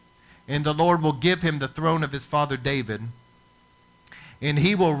God, and the Lord will give him the throne of his father David. And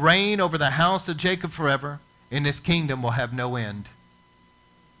he will reign over the house of Jacob forever, and his kingdom will have no end.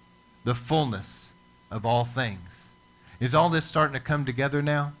 The fullness of all things. Is all this starting to come together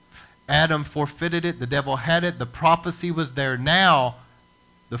now? Adam forfeited it. The devil had it. The prophecy was there. Now,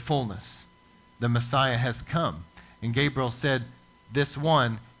 the fullness. The Messiah has come. And Gabriel said, this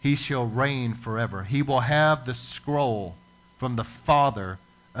one, he shall reign forever. He will have the scroll from the Father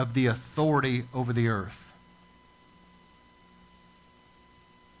of the authority over the earth.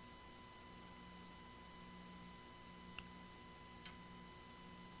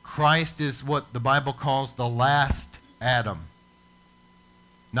 Christ is what the Bible calls the last Adam.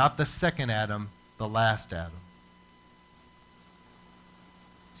 Not the second Adam, the last Adam.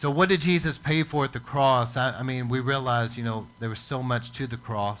 So what did Jesus pay for at the cross? I mean, we realize, there was so much to the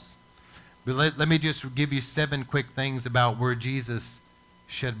cross. But let me just give you 7 quick things about where Jesus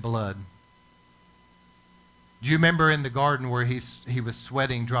shed blood. Do you remember in the garden where he was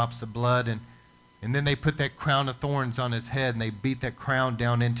sweating drops of blood, and then they put that crown of thorns on his head, and they beat that crown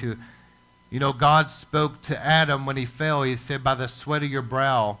down into, God spoke to Adam when he fell. He said, by the sweat of your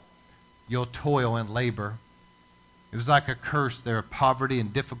brow, you'll toil and labor. It was like a curse there of poverty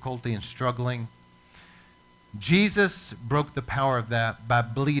and difficulty and struggling. Jesus broke the power of that by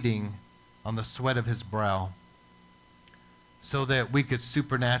bleeding on the sweat of his brow so that we could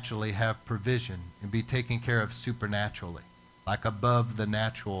supernaturally have provision and be taken care of supernaturally, like above the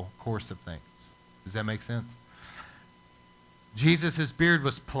natural course of things. Does that make sense? Jesus' beard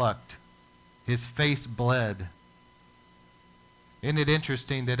was plucked. His face bled. Isn't it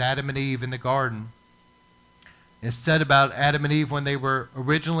interesting that Adam and Eve in the garden, it's said about Adam and Eve when they were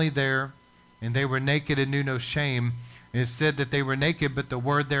originally there and they were naked and knew no shame. It said that they were naked, but the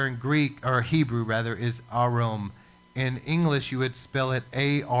word there in Greek, or Hebrew rather, is arom. In English, you would spell it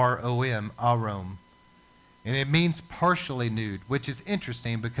A-R-O-M, arom. And it means partially nude, which is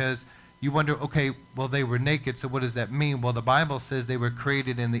interesting because you wonder, okay, well, they were naked, so what does that mean? Well, the Bible says they were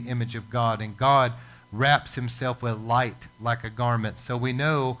created in the image of God, and God wraps himself with light like a garment. So we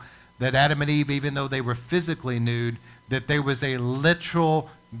know that Adam and Eve, even though they were physically nude, that there was a literal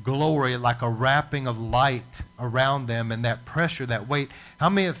glory, like a wrapping of light around them, and that pressure, that weight. How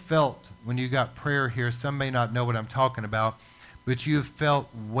many have felt when you got prayer here? Some may not know what I'm talking about, but you have felt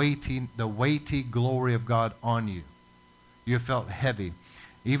the weighty glory of God on you. You have felt heavy.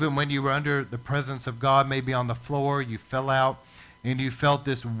 Even when you were under the presence of God, maybe on the floor, you fell out, and you felt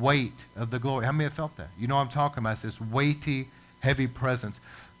this weight of the glory. How many have felt that? You know what I'm talking about. It's this weighty, heavy presence.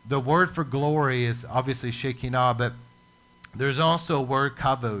 The word for glory is obviously Shekinah, but there's also a word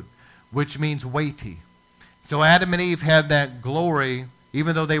kavod, which means weighty. So Adam and Eve had that glory.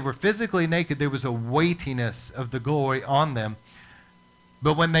 Even though they were physically naked, there was a weightiness of the glory on them.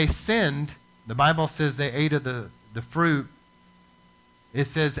 But when they sinned, the Bible says they ate of the fruit. It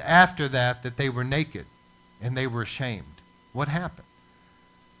says after that they were naked and they were ashamed. What happened?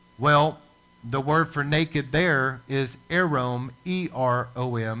 Well, the word for naked there is erom,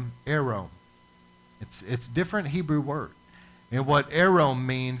 E-R-O-M, erom. It's a different Hebrew word. And what erom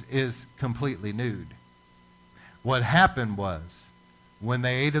means is completely nude. What happened was, when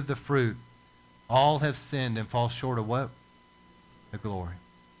they ate of the fruit, all have sinned and fall short of what? The glory.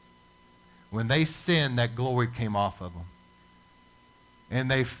 When they sinned, that glory came off of them.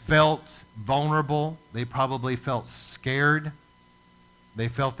 And they felt vulnerable. They probably felt scared. They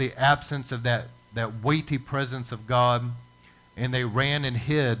felt the absence of that weighty presence of God. And they ran and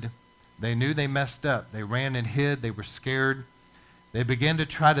hid. They knew they messed up. They ran and hid. They were scared. They began to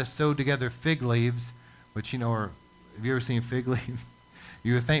try to sew together fig leaves, which, have you ever seen fig leaves?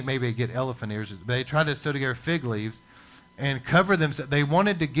 You would think maybe they get elephant ears. But they tried to sew together fig leaves and cover them. They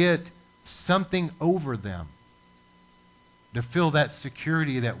wanted to get something over them to feel that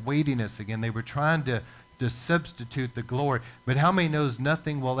security, that weightiness again. They were trying to substitute the glory. But how many knows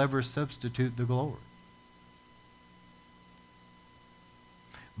nothing will ever substitute the glory?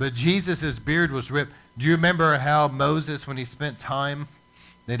 But Jesus' beard was ripped. Do you remember how Moses, when he spent time,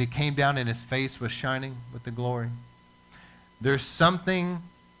 that he came down and his face was shining with the glory? There's something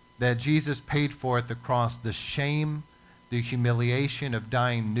that Jesus paid for at the cross, the shame, the humiliation of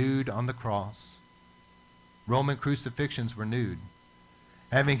dying nude on the cross. Roman crucifixions were nude.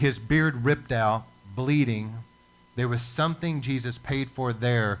 Having his beard ripped out, bleeding, there was something Jesus paid for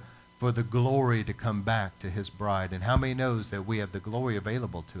there for the glory to come back to his bride. And how many knows that we have the glory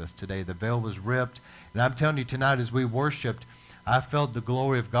available to us today? The veil was ripped. And I'm telling you tonight, as we worshiped, I felt the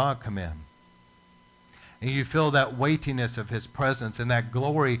glory of God come in. And you feel that weightiness of his presence, and that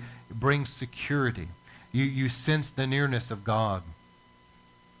glory brings security. You sense the nearness of God.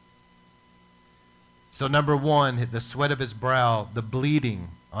 So number one, the sweat of his brow, the bleeding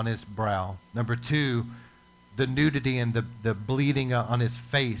on his brow. Number two, the nudity and the bleeding on his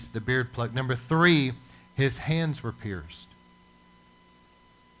face, the beard pluck. Number three, his hands were pierced.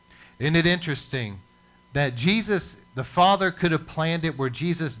 Isn't it interesting that Jesus, the Father, could have planned it where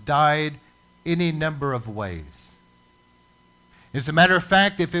Jesus died any number of ways? As a matter of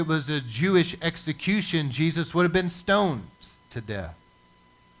fact, if it was a Jewish execution, Jesus would have been stoned to death.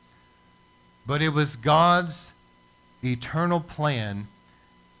 But it was God's eternal plan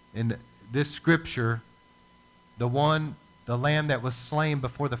in this scripture, the lamb that was slain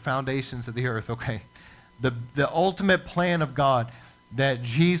before the foundations of the earth. Okay, the ultimate plan of God. that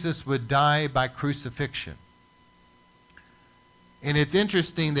Jesus would die by crucifixion. And it's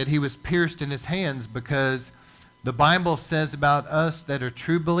interesting that he was pierced in his hands, because the Bible says about us that are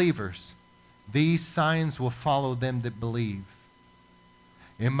true believers, these signs will follow them that believe.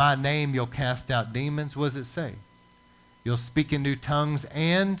 In my name you'll cast out demons. What does it say? You'll speak in new tongues,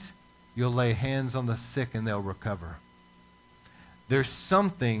 and you'll lay hands on the sick and they'll recover. There's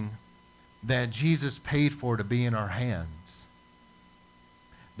something that Jesus paid for to be in our hands.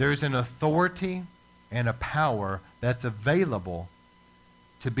 There's an authority and a power that's available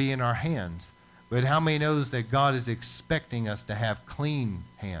to be in our hands. But how many knows that God is expecting us to have clean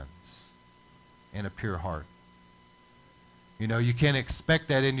hands and a pure heart? You know, you can't expect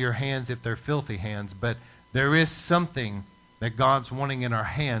that in your hands if they're filthy hands, but there is something that God's wanting in our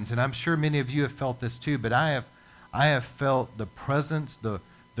hands. And I'm sure many of you have felt this too, but I have felt the presence, the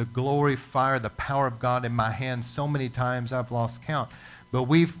glory, fire, the power of God in my hands so many times I've lost count. But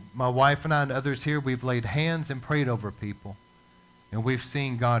my wife and I and others here, we've laid hands and prayed over people. And we've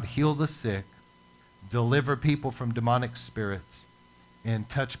seen God heal the sick, deliver people from demonic spirits, and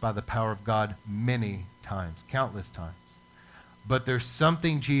touched by the power of God many times, countless times. But there's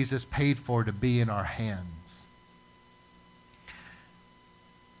something Jesus paid for to be in our hands.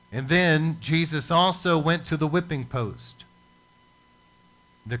 And then Jesus also went to the whipping post.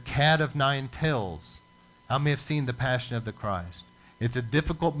 The cat of nine tails. How many have seen The Passion of the Christ? It's a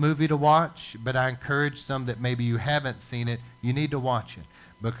difficult movie to watch, but I encourage some that maybe you haven't seen it, you need to watch it,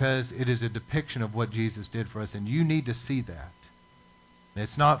 because it is a depiction of what Jesus did for us, and you need to see that.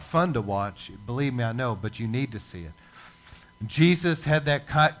 It's not fun to watch, believe me, I know, but you need to see it. Jesus had that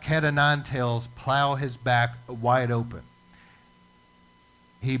cat of nine tails plow his back wide open.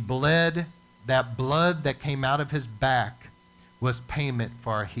 He bled. That blood that came out of his back was payment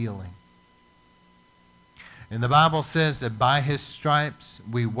for our healing. And the Bible says that by his stripes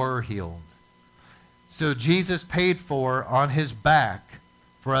we were healed. So Jesus paid for on his back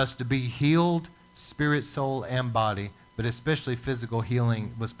for us to be healed, spirit, soul, and body, but especially physical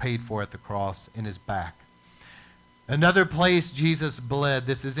healing was paid for at the cross in his back. Another place Jesus bled,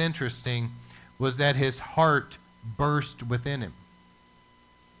 this is interesting, was that his heart burst within him.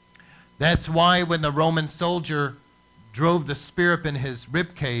 That's why when the Roman soldier drove the spear up in his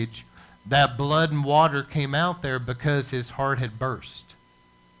rib cage, that blood and water came out there because his heart had burst.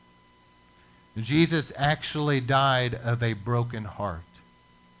 Jesus actually died of a broken heart.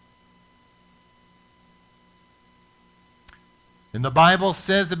 And the Bible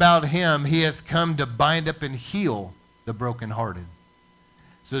says about him, he has come to bind up and heal the brokenhearted.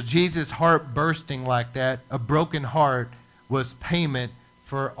 So Jesus' heart bursting like that, a broken heart, was payment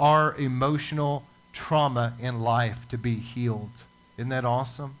for our emotional trauma in life to be healed. Isn't that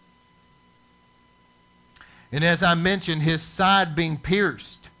awesome? And as I mentioned, his side being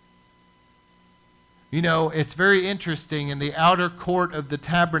pierced. You know, it's very interesting. In the outer court of the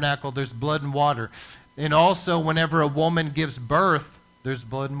tabernacle, there's blood and water. And also, whenever a woman gives birth, there's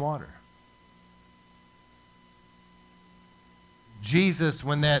blood and water. Jesus,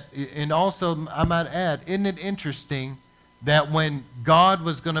 and also, I might add, isn't it interesting that when God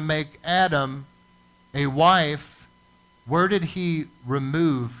was going to make Adam a wife, where did he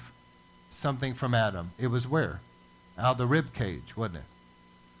remove something from Adam? It was where? Out of the rib cage, wasn't it?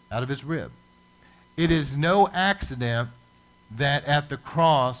 Out of his rib. It is no accident that at the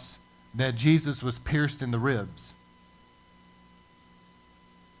cross that Jesus was pierced in the ribs.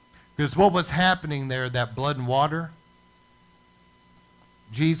 Because what was happening there, that blood and water,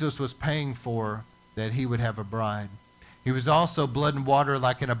 Jesus was paying for that he would have a bride. He was also blood and water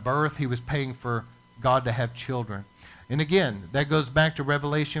like in a birth. He was paying for God to have children. And again, that goes back to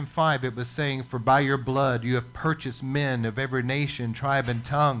Revelation 5. It was saying, for by your blood you have purchased men of every nation, tribe, and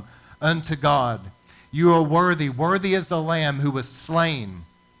tongue unto God. You are worthy, worthy as the Lamb who was slain,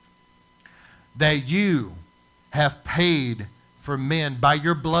 that you have paid for men by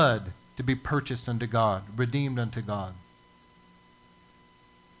your blood to be purchased unto God, redeemed unto God.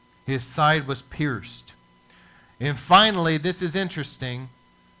 His side was pierced. And finally, this is interesting,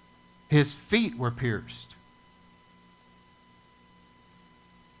 his feet were pierced.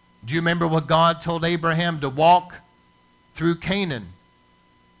 Do you remember what God told Abraham to walk through Canaan?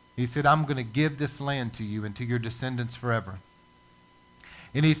 He said, I'm going to give this land to you and to your descendants forever.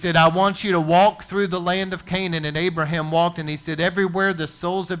 And he said, I want you to walk through the land of Canaan. And Abraham walked, and he said, everywhere the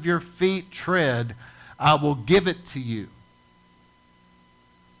soles of your feet tread, I will give it to you.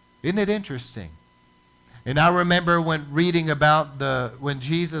 Isn't it interesting? And I remember when reading about when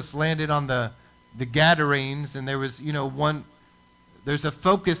Jesus landed on the Gadarenes, and there was, there's a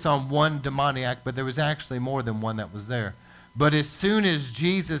focus on one demoniac, but there was actually more than one that was there. But as soon as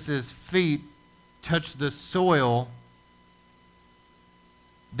Jesus' feet touched the soil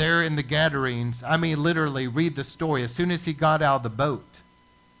there in the Gadarenes, I mean literally, read the story. As soon as he got out of the boat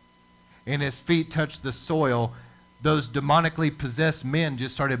and his feet touched the soil, those demonically possessed men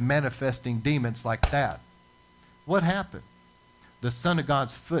just started manifesting demons like that. What happened? The Son of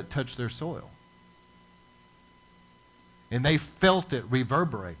God's foot touched their soil. And they felt it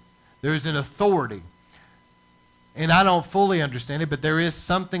reverberate. There's an authority. And I don't fully understand it, but there is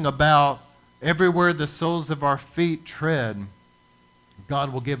something about everywhere the soles of our feet tread,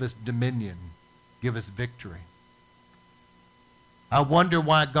 God will give us dominion, give us victory. I wonder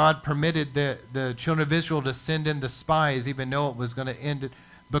why God permitted the children of Israel to send in the spies, even though it was going to end it.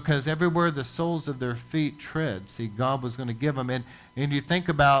 Because everywhere the soles of their feet tread, see, God was going to give them. And you think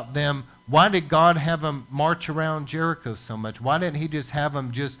about them, why did God have them march around Jericho so much? Why didn't he just have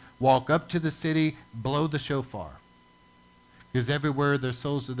them just walk up to the city, blow the shofar? Because everywhere the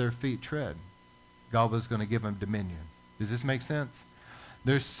soles of their feet tread, God was going to give them dominion. Does this make sense?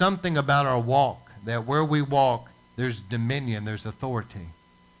 There's something about our walk that where we walk, there's dominion, there's authority.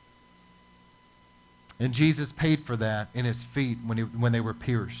 And Jesus paid for that in his feet when they were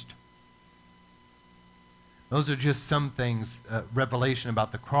pierced. Those are just some things. Revelation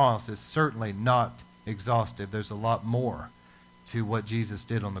about the cross is certainly not exhaustive. There's a lot more to what Jesus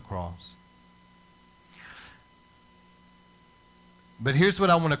did on the cross. But here's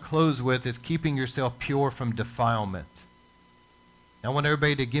what I want to close with, is keeping yourself pure from defilement. I want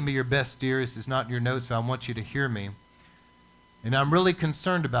everybody to give me your best ear. This is not in your notes, but I want you to hear me. And I'm really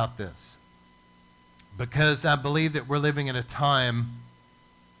concerned about this, because I believe that we're living in a time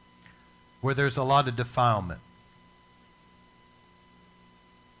where there's a lot of defilement.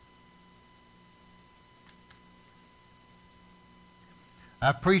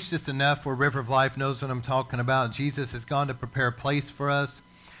 I've preached this enough where River of Life knows what I'm talking about. Jesus has gone to prepare a place for us,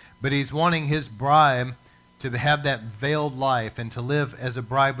 but he's wanting his bride to have that veiled life and to live as a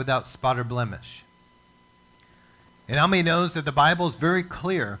bride without spot or blemish. And how many knows that the Bible is very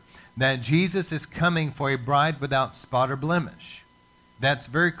clear that Jesus is coming for a bride without spot or blemish? That's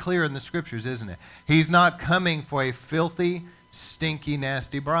very clear in the scriptures, isn't it? He's not coming for a filthy, stinky,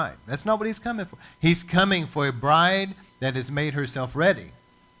 nasty bride. That's not what he's coming for. He's coming for a bride that has made herself ready,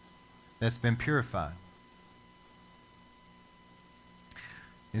 that's been purified.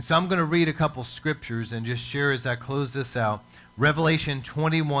 And so I'm going to read a couple scriptures and just share as I close this out. Revelation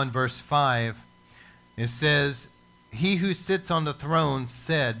 21, verse 5, it says, "He who sits on the throne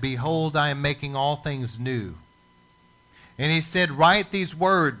said, 'Behold, I am making all things new.' And he said, 'Write these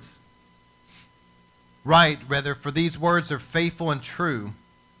words.' For these words are faithful and true.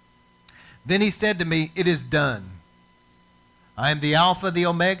 Then he said to me, 'It is done. I am the Alpha, the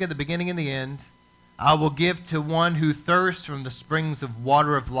Omega, the beginning and the end. I will give to one who thirsts from the springs of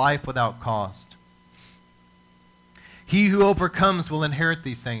water of life without cost. He who overcomes will inherit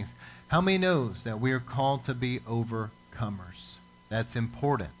these things.'" How many knows that we are called to be overcomers? That's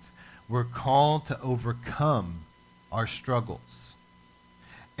important. We're called to overcome our struggles.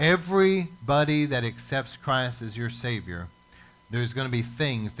 Everybody that accepts Christ as your Savior, there's going to be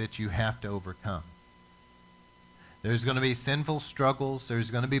things that you have to overcome. There's going to be sinful struggles.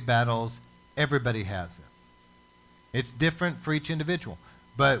 There's going to be battles. Everybody has it. It's different for each individual,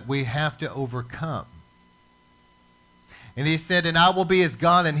 but we have to overcome. And he said, "And I will be his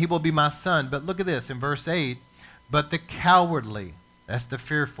God, and he will be my son." But look at this in verse 8. "But the cowardly," that's the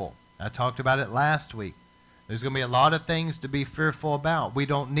fearful. I talked about it last week. There's going to be a lot of things to be fearful about. We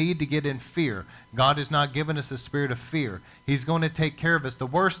don't need to get in fear. God has not given us a spirit of fear. He's going to take care of us. The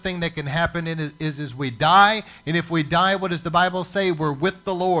worst thing that can happen is we die. And if we die, what does the Bible say? We're with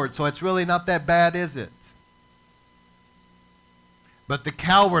the Lord. So it's really not that bad, is it? But the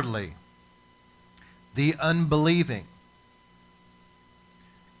cowardly, the unbelieving,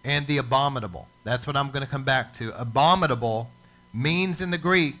 and the abominable. That's what I'm going to come back to. Abominable means in the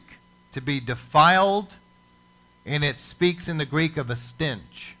Greek to be defiled, and it speaks in the Greek of a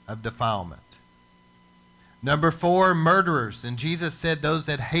stench of defilement. Number 4, murderers. And Jesus said those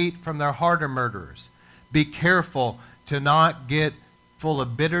that hate from their heart are murderers. Be careful to not get full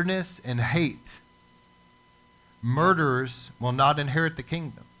of bitterness and hate. Murderers will not inherit the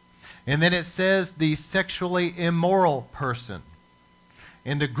kingdom. And then it says the sexually immoral person.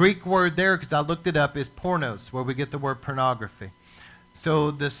 And the Greek word there, because I looked it up, is pornos, where we get the word pornography.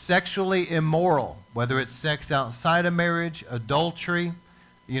 So the sexually immoral, whether it's sex outside of marriage, adultery,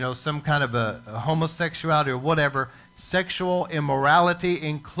 some kind of a homosexuality or whatever, sexual immorality,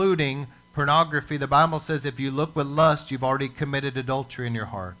 including pornography. The Bible says if you look with lust, you've already committed adultery in your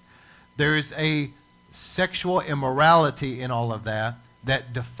heart. There is a sexual immorality in all of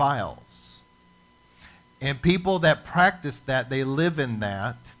that defiles. And people that practice that, they live in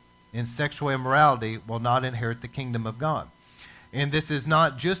that, in sexual immorality, will not inherit the kingdom of God. And this is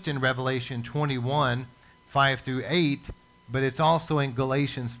not just in Revelation 21, 5 through 8, but it's also in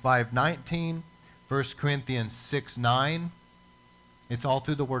Galatians 5:19, 1 Corinthians 6:9. It's all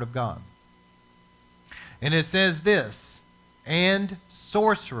through the Word of God. And it says this, and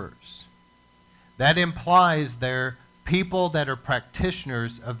sorcerers. That implies they're people that are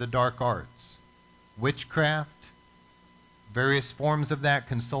practitioners of the dark arts. Witchcraft, various forms of that,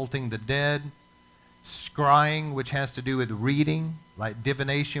 consulting the dead, scrying, which has to do with reading, like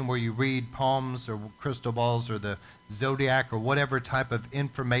divination, where you read palms or crystal balls or the zodiac or whatever type of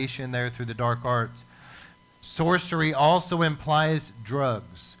information there through the dark arts. Sorcery also implies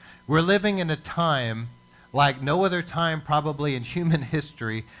drugs. We're living in a time like no other time probably in human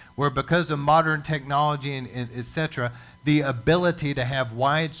history, where because of modern technology and etc., the ability to have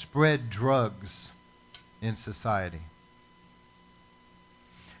widespread drugs in society.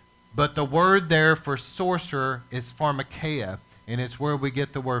 But the word there for sorcerer is pharmakeia, and it's where we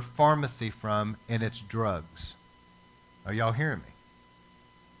get the word pharmacy from, and it's drugs. Are y'all hearing me?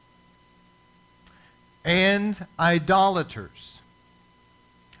 And idolaters.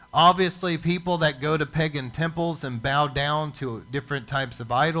 Obviously, people that go to pagan temples and bow down to different types of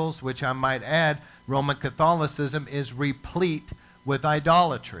idols, which I might add, Roman Catholicism is replete with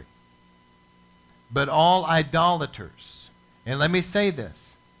idolatry. But all idolaters, and let me say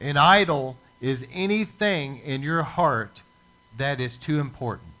this, an idol is anything in your heart that is too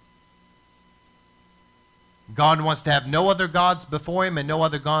important. God wants to have no other gods before him and no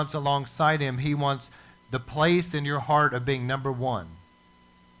other gods alongside him. He wants the place in your heart of being number one.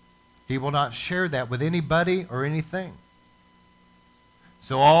 He will not share that with anybody or anything.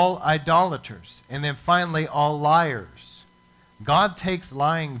 So all idolaters. And then finally, all liars. God takes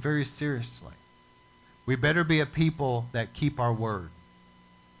lying very seriously. We better be a people that keep our word.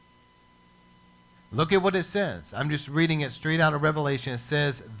 Look at what it says. I'm just reading it straight out of Revelation. It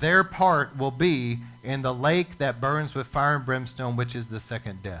says, their part will be in the lake that burns with fire and brimstone, which is the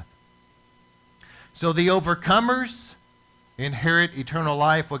second death. So the overcomers inherit eternal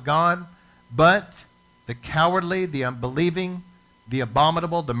life with God, but the cowardly, the unbelieving, the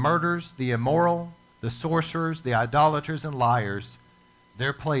abominable, the murderers, the immoral, the sorcerers, the idolaters, and liars,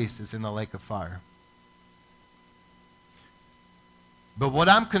 their place is in the lake of fire. But what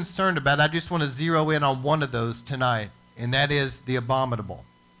I'm concerned about, I just want to zero in on one of those tonight, and that is the abominable,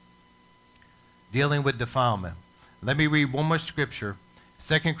 dealing with defilement. Let me read one more scripture,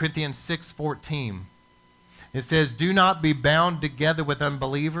 2 Corinthians 6:14. It says, do not be bound together with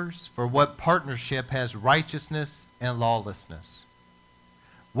unbelievers, for what partnership has righteousness and lawlessness?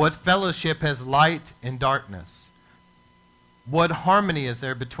 What fellowship has light and darkness? What harmony is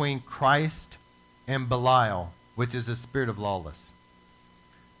there between Christ and Belial, which is a spirit of lawless?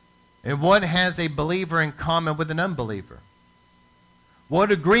 And what has a believer in common with an unbeliever?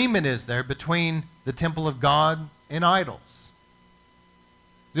 What agreement is there between the temple of God and idols?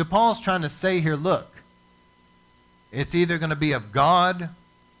 So Paul's trying to say here, look, it's either going to be of God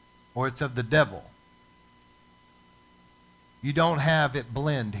or it's of the devil. You don't have it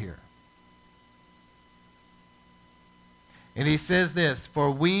blend here. And he says this,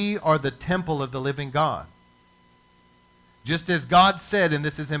 for we are the temple of the living God. Just as God said, and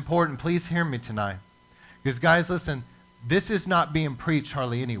this is important, please hear me tonight. Because guys, listen, this is not being preached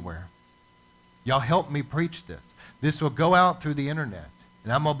hardly anywhere. Y'all help me preach this. This will go out through the internet.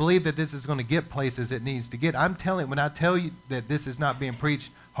 And I'm going to believe that this is going to get places it needs to get. I'm telling you, when I tell you that this is not being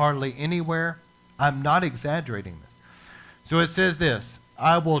preached hardly anywhere, I'm not exaggerating this. So it says this,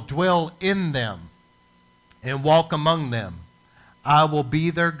 I will dwell in them and walk among them. I will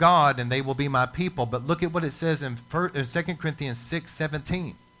be their God and they will be my people. But look at what it says in 2 Corinthians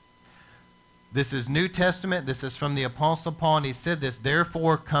 6:17. This is New Testament. This is from the Apostle Paul. And he said this,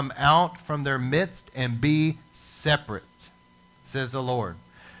 therefore come out from their midst and be separate, says the Lord.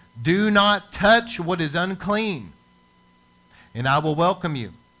 Do not touch what is unclean, and I will welcome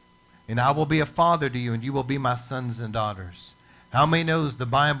you, and I will be a father to you, and you will be my sons and daughters. How many knows the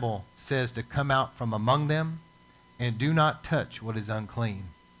Bible says to come out from among them and do not touch what is unclean?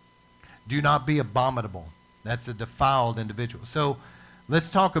 Do not be abominable. That's a defiled individual. So let's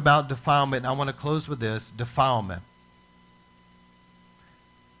talk about defilement. I want to close with this, defilement.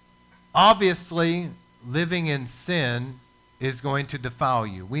 Obviously, living in sin is going to defile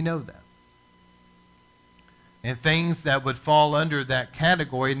you. We know that. And things that would fall under that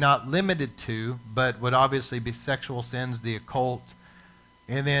category, not limited to, but would obviously be sexual sins, the occult,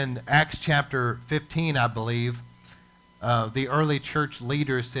 And then Acts chapter 15, I believe, the early church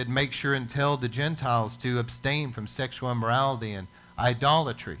leaders said, make sure and tell the Gentiles to abstain from sexual immorality and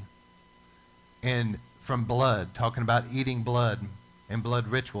idolatry and from blood, talking about eating blood and blood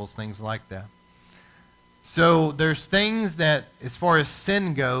rituals, things like that. So there's things that, as far as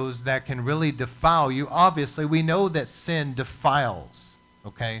sin goes, that can really defile you. Obviously, we know that sin defiles,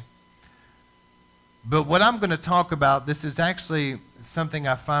 okay? But what I'm going to talk about, this is actually something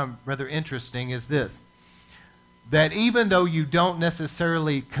I find rather interesting, is this. That even though you don't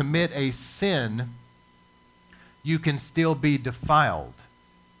necessarily commit a sin, you can still be defiled.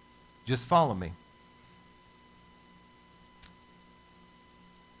 Just follow me.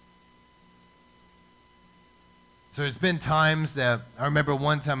 So there's been times that, I remember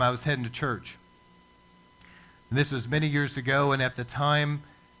one time I was heading to church. And this was many years ago, and at the time,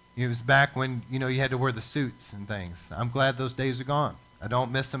 it was back when, you had to wear the suits and things. I'm glad those days are gone. I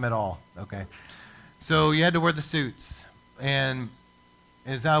don't miss them at all, okay? So you had to wear the suits. And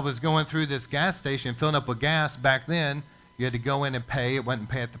as I was going through this gas station, filling up with gas, back then, you had to go in and pay. It wasn't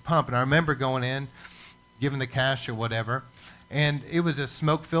pay at the pump. And I remember going in, giving the cash or whatever, and it was a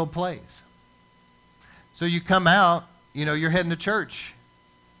smoke-filled place. So you come out, you're heading to church.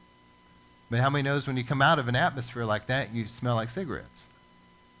 But how many knows when you come out of an atmosphere like that, you smell like cigarettes?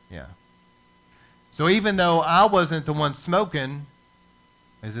 Yeah. So even though I wasn't the one smoking,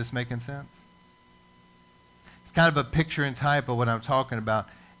 is this making sense? It's kind of a picture and type of what I'm talking about.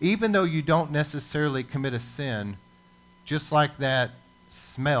 Even though you don't necessarily commit a sin, just like that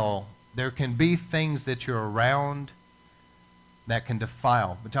smell, there can be things that you're around that can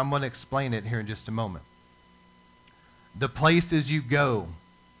defile. But I'm going to explain it here in just a moment. The places you go,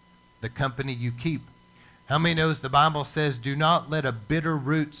 the company you keep. How many knows the Bible says, do not let a bitter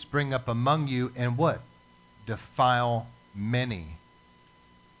root spring up among you and what? Defile many.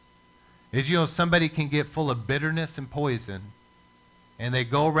 As somebody can get full of bitterness and poison, and they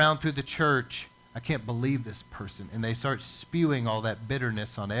go around through the church, I can't believe this person, and they start spewing all that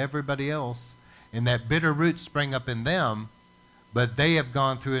bitterness on everybody else, and that bitter root spring up in them, but they have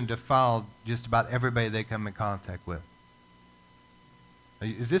gone through and defiled just about everybody they come in contact with.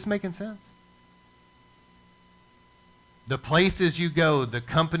 Is this making sense? The places you go, the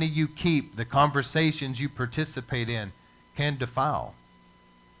company you keep, the conversations you participate in can defile.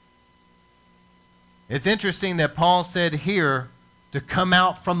 It's interesting that Paul said here to come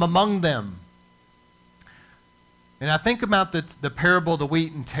out from among them. And I think about the parable of the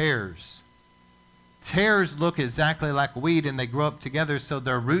wheat and tares. Tares look exactly like wheat, and they grow up together, so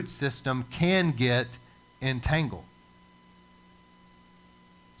their root system can get entangled.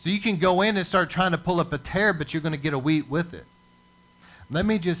 So you can go in and start trying to pull up a tare, but you're going to get a wheat with it. Let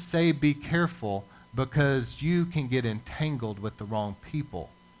me just say, be careful, because you can get entangled with the wrong people.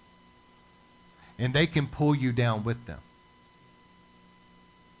 And they can pull you down with them.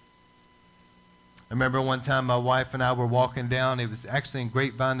 I remember one time my wife and I were walking down. It was actually in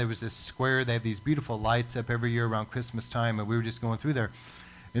Grapevine. There was this square. They have these beautiful lights up every year around Christmas time, and we were just going through there.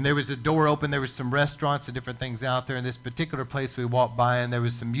 And there was a door open. There was some restaurants and different things out there. In this particular place we walked by, and there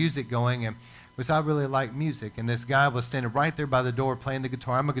was some music going, and which I really like music. And this guy was standing right there by the door playing the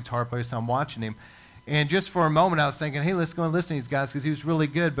guitar. I'm a guitar player, so I'm watching him. And just for a moment, I was thinking, hey, let's go and listen to these guys, because he was really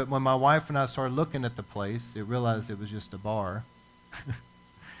good. But when my wife and I started looking at the place, it realized it was just a bar.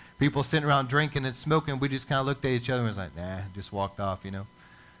 People sitting around drinking and smoking. We just kind of looked at each other and was like, nah, just walked off,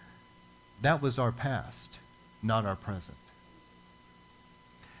 That was our past, not our present.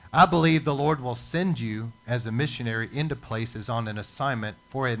 I believe the Lord will send you as a missionary into places on an assignment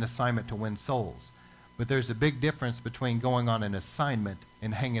to win souls. But there's a big difference between going on an assignment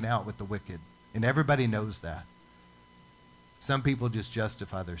and hanging out with the wicked. And everybody knows that. Some people just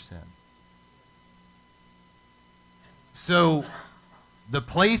justify their sin. So the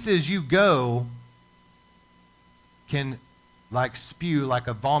places you go can spew like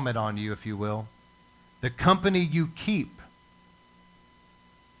a vomit on you, if you will. The company you keep.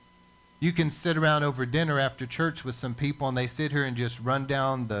 You can sit around over dinner after church with some people, and they sit here and just run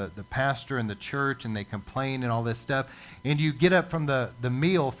down the pastor and the church, and they complain and all this stuff. And you get up from the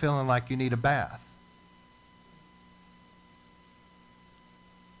meal feeling like you need a bath.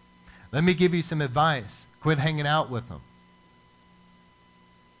 Let me give you some advice. Quit hanging out with them.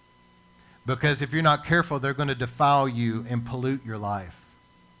 Because if you're not careful, they're going to defile you and pollute your life.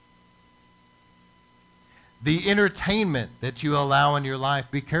 The entertainment that you allow in your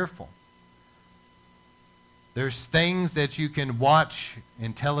life, be careful. There's things that you can watch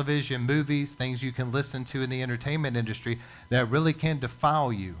in television, movies, things you can listen to in the entertainment industry that really can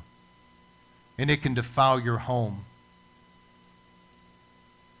defile you. And it can defile your home.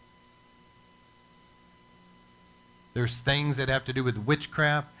 There's things that have to do with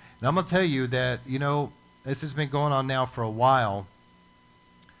witchcraft. And I'm going to tell you that, this has been going on now for a while.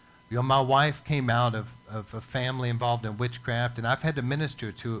 My wife came out of a family involved in witchcraft, and I've had to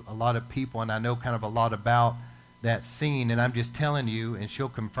minister to a lot of people, and I know kind of a lot about that scene. And I'm just telling you, and she'll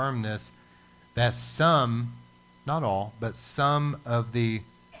confirm this, that some, not all, but some of the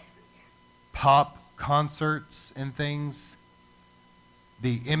pop concerts and things,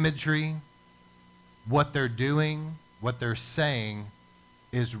 the imagery, what they're doing, what they're saying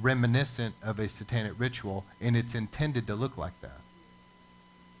is reminiscent of a satanic ritual, and it's intended to look like that.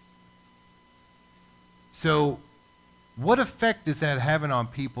 So what effect is that having on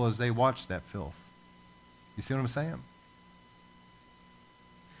people as they watch that filth? You see what I'm saying?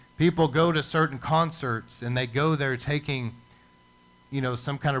 People go to certain concerts, and they go there taking,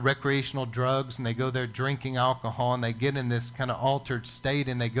 some kind of recreational drugs, and they go there drinking alcohol, and they get in this kind of altered state,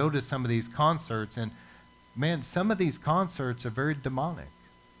 and they go to some of these concerts, and man, some of these concerts are very demonic.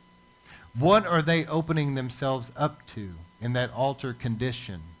 What are they opening themselves up to in that altered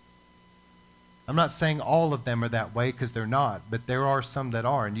condition? I'm not saying all of them are that way, because they're not, but there are some that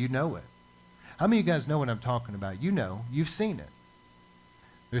are, and you know it. How many of you guys know what I'm talking about? You know, you've seen it.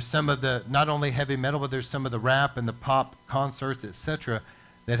 There's some of the, not only heavy metal, but there's some of the rap and the pop concerts, etc.,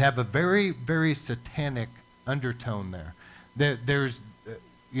 that have a very, very satanic undertone there. There's,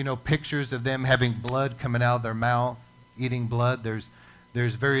 pictures of them having blood coming out of their mouth, eating blood. There's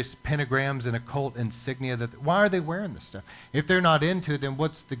various pentagrams and occult insignia. Why are they wearing this stuff? If they're not into it, then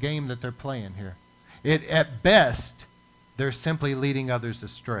what's the game that they're playing here? At best, they're simply leading others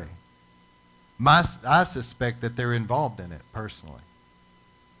astray. I suspect that they're involved in it personally.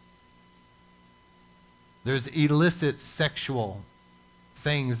 There's illicit sexual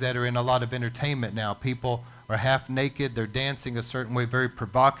things that are in a lot of entertainment now. People are half naked. They're dancing a certain way, very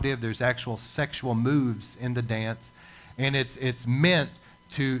provocative. There's actual sexual moves in the dance. And it's meant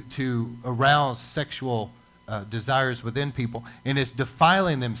to arouse sexual desires within people. And it's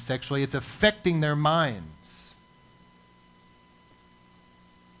defiling them sexually. It's affecting their minds.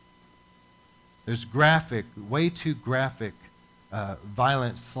 There's graphic, way too graphic,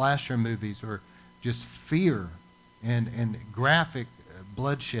 violent slasher movies, or just fear and graphic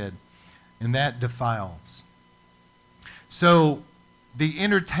bloodshed, and that defiles. So the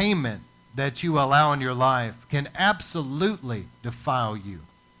entertainment that you allow in your life can absolutely defile you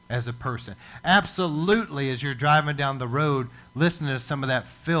as a person. Absolutely, as you're driving down the road, listening to some of that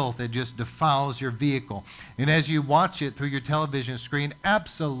filth, it just defiles your vehicle. And as you watch it through your television screen,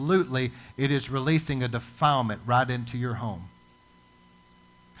 absolutely, it is releasing a defilement right into your home.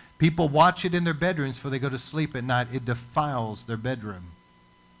 People watch it in their bedrooms before they go to sleep at night. It defiles their bedroom.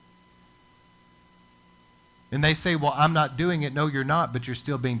 And they say, well, I'm not doing it. No, you're not, but you're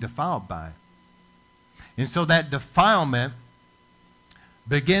still being defiled by it. And so that defilement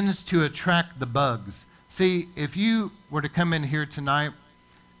begins to attract the bugs. See, if you were to come in here tonight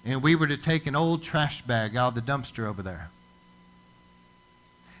and we were to take an old trash bag out of the dumpster over there,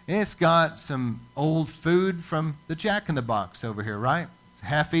 and it's got some old food from the Jack in the Box over here, right? It's a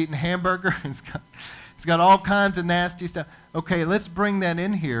half-eaten hamburger. It's got all kinds of nasty stuff. Okay, let's bring that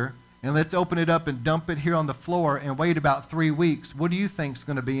in here, and let's open it up and dump it here on the floor and wait about 3 weeks. What do you think is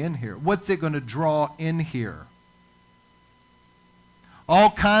going to be in here? What's it going to draw in here?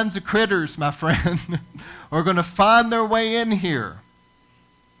 All kinds of critters, my friend, are going to find their way in here.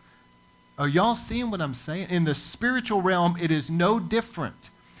 Are y'all seeing what I'm saying? In the spiritual realm, it is no different.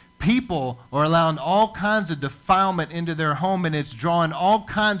 People are allowing all kinds of defilement into their home, and it's drawing all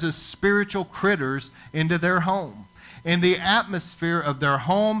kinds of spiritual critters into their home. In the atmosphere of their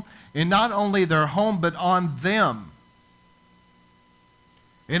home, and not only their home, but on them.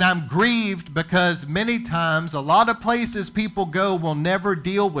 And I'm grieved because many times, a lot of places people go will never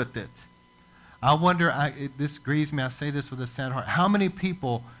deal with it. I wonder, this grieves me, I say this with a sad heart, how many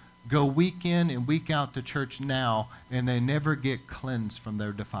people go week in and week out to church now and they never get cleansed from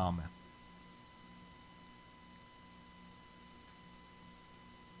their defilement?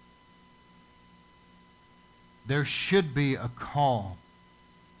 There should be a call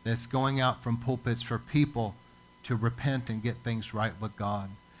that's going out from pulpits for people to repent and get things right with God.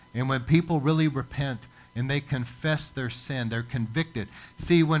 And when people really repent and they confess their sin, they're convicted.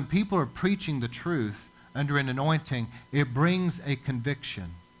 See, when people are preaching the truth under an anointing, it brings a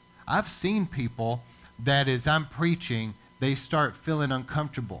conviction. I've seen people that as I'm preaching, they start feeling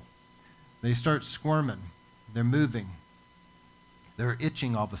uncomfortable. They start squirming. They're moving. They're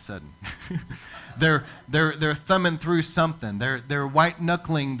itching all of a sudden. They're thumbing through something. They're white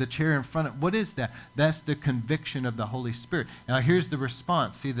knuckling the chair in front of. What is that? That's the conviction of the Holy Spirit. Now here's the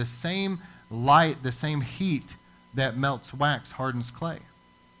response. See, the same light, the same heat that melts wax hardens clay.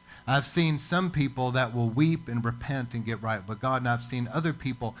 I've seen some people that will weep and repent and get right with God, and I've seen other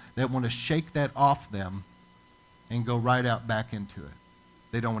people that want to shake that off them and go right out back into it.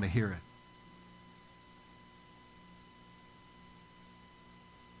 They don't want to hear it.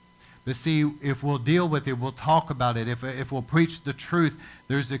 But see, if we'll deal with it, we'll talk about it. If we'll preach the truth,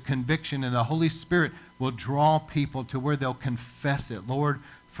 there's a conviction, and the Holy Spirit will draw people to where they'll confess it. Lord,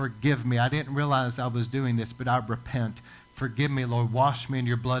 forgive me. I didn't realize I was doing this, but I repent. Forgive me, Lord. Wash me in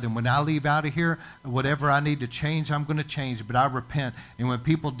your blood. And when I leave out of here, whatever I need to change, I'm going to change, but I repent. And when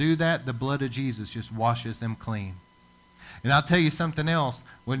people do that, the blood of Jesus just washes them clean. And I'll tell you something else.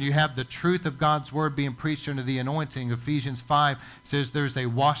 When you have the truth of God's word being preached under the anointing, Ephesians 5 says there's a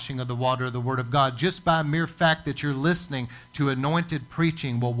washing of the water of the word of God. Just by mere fact that you're listening to anointed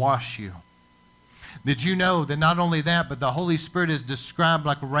preaching will wash you. Did you know that not only that, but the Holy Spirit is described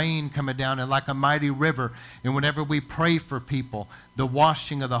like rain coming down and like a mighty river. And whenever we pray for people, the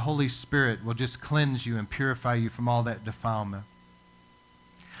washing of the Holy Spirit will just cleanse you and purify you from all that defilement.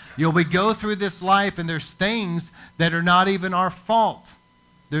 We go through this life and there's things that are not even our fault.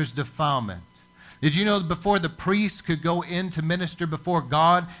 There's defilement. Did you know that before the priests could go in to minister before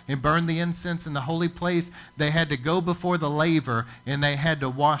God and burn the incense in the holy place, they had to go before the laver and they had to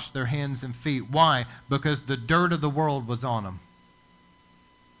wash their hands and feet. Why? Because the dirt of the world was on them.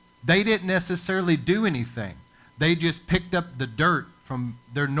 They didn't necessarily do anything. They just picked up the dirt from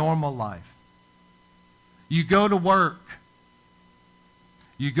their normal life. You go to work.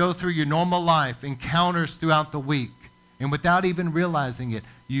 You go through your normal life, encounters throughout the week, and without even realizing it,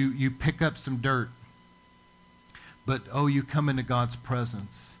 you pick up some dirt. But, you come into God's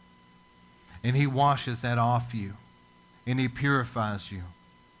presence, and he washes that off you, and he purifies you.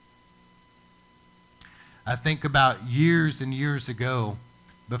 I think about years and years ago,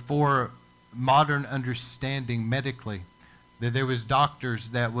 before modern understanding medically, that there was doctors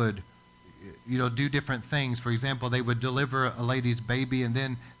that would do different things. For example, they would deliver a lady's baby and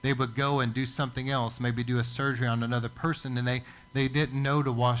then they would go and do something else, maybe do a surgery on another person, and they didn't know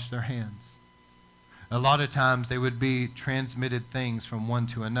to wash their hands. A lot of times they would be transmitted things from one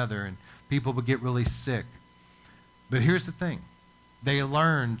to another and people would get really sick. But here's the thing. They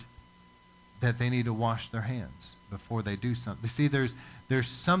learned that they need to wash their hands before they do something. See, there's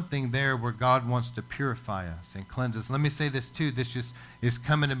something there where God wants to purify us and cleanse us. Let me say this too. This just is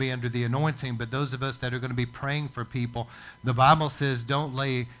coming to me under the anointing, but those of us that are going to be praying for people, the Bible says don't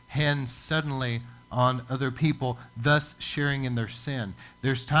lay hands suddenly on other people, thus sharing in their sin.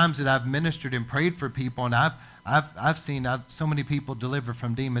 There's times that I've ministered and prayed for people, and I've seen so many people deliver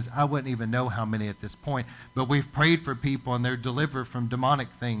from demons. I wouldn't even know how many at this point. But we've prayed for people, and they're delivered from demonic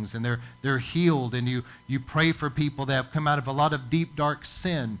things, and they're healed. And you pray for people that have come out of a lot of deep, dark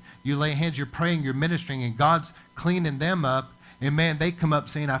sin. You lay hands, you're praying, you're ministering, and God's cleaning them up. And man, they come up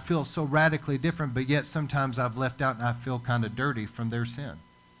saying, I feel so radically different, but yet sometimes I've left out and I feel kind of dirty from their sin.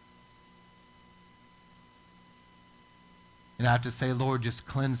 And I have to say, Lord, just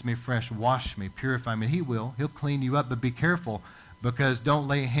cleanse me fresh, wash me, purify me. He will. He'll clean you up, but be careful, because don't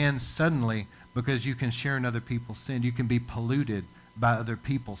lay hands suddenly, because you can share in other people's sin. You can be polluted by other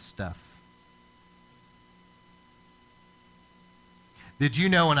people's stuff. Did you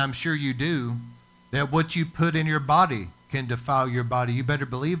know, and I'm sure you do, that what you put in your body can defile your body? You better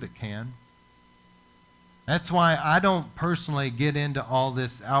believe it can. That's why I don't personally get into all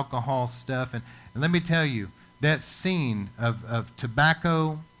this alcohol stuff. And let me tell you, that scene of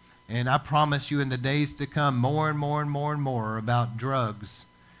tobacco, and I promise you in the days to come, more and more and more and more about drugs,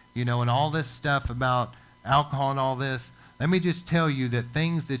 and all this stuff about alcohol and all this. Let me just tell you that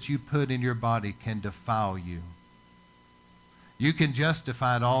things that you put in your body can defile you. You can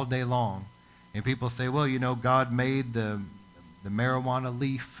justify it all day long. And people say, well, God made the marijuana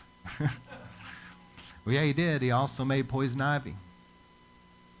leaf. Well, yeah, he did. He also made poison ivy.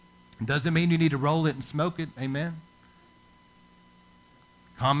 Doesn't mean you need to roll it and smoke it. Amen.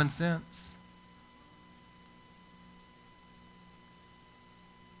 Common sense.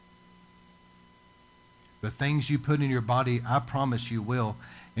 The things you put in your body, I promise you will.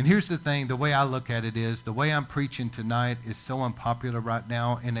 And here's the thing, the way I look at it is, the way I'm preaching tonight is so unpopular right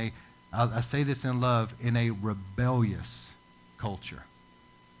now I say this in love, in a rebellious culture.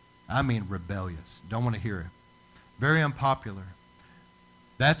 I mean rebellious. Don't want to hear it. Very unpopular.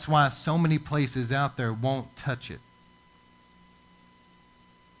 That's why so many places out there won't touch it.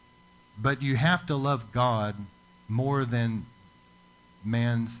 But you have to love God more than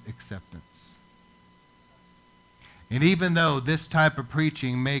man's acceptance. And even though this type of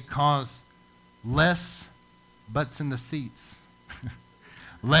preaching may cause less butts in the seats,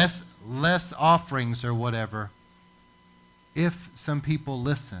 less offerings or whatever, if some people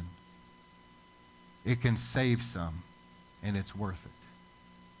listen, it can save some, and it's worth it.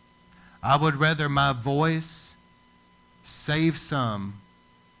 I would rather my voice save some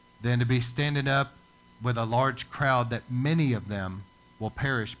than to be standing up with a large crowd that many of them will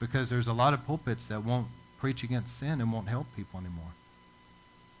perish, because there's a lot of pulpits that won't preach against sin and won't help people anymore.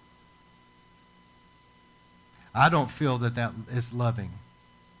 I don't feel that is loving.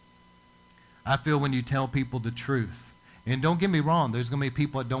 I feel when you tell people the truth. And don't get me wrong, there's going to be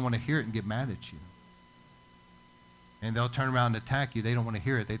people that don't want to hear it and get mad at you. And they'll turn around and attack you. They don't want to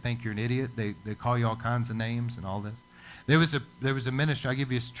hear it. They think you're an idiot. They call you all kinds of names and all this. There was a minister, I'll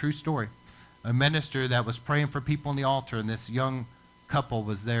give you a true story. A minister that was praying for people on the altar, and this young couple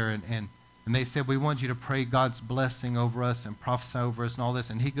was there, and they said, we want you to pray God's blessing over us and prophesy over us and all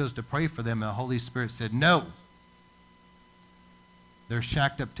this. And he goes to pray for them, and the Holy Spirit said, no. They're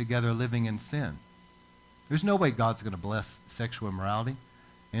shacked up together living in sin. There's no way God's going to bless sexual immorality.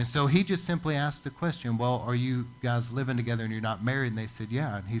 And so he just simply asked the question, well, are you guys living together and you're not married? And they said,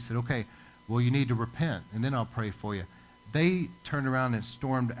 yeah. And he said, okay, well, you need to repent, and then I'll pray for you. They turned around and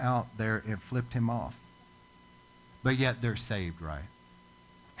stormed out there and flipped him off. But yet they're saved, right?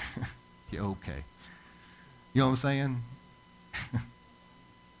 Yeah, okay. You know what I'm saying?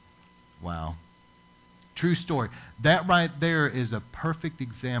 Wow. True story. That right there is a perfect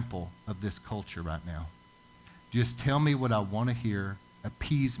example of this culture right now. Just tell me what I want to hear.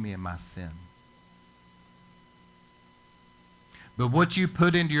 Appease me in my sin. But what you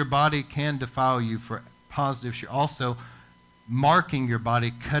put into your body can defile you for positive. Also, marking your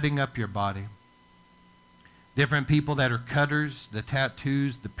body, cutting up your body. Different people that are cutters, the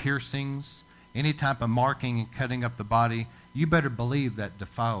tattoos, the piercings, any type of marking and cutting up the body, you better believe that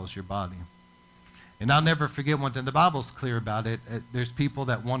defiles your body. And I'll never forget one thing. The Bible's clear about it. There's people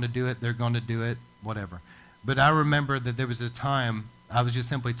that want to do it. They're going to do it, whatever. But I remember that there was a time I was just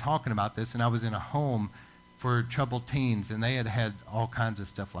simply talking about this, and I was in a home for troubled teens, and they had all kinds of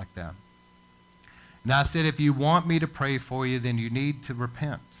stuff like that. And I said, if you want me to pray for you, then you need to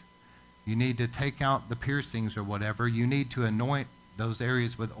repent. You need to take out the piercings or whatever. You need to anoint those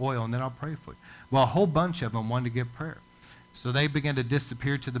areas with oil, and then I'll pray for you. Well, a whole bunch of them wanted to give prayer. So they began to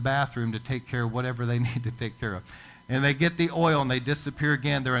disappear to the bathroom to take care of whatever they need to take care of. And they get the oil, and they disappear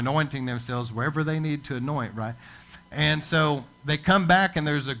again. They're anointing themselves wherever they need to anoint, right? And so they come back, and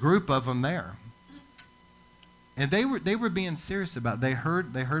there's a group of them there. And they were being serious about it. They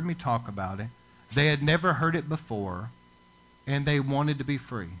heard me talk about it. They had never heard it before, and they wanted to be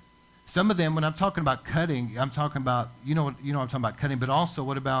free. Some of them, when I'm talking about cutting, I'm talking about, you know I'm talking about cutting, but also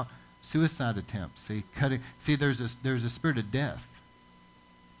what about suicide attempts? See, cutting. See, there's a spirit of death.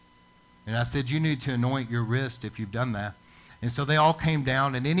 And I said, you need to anoint your wrist if you've done that. And so they all came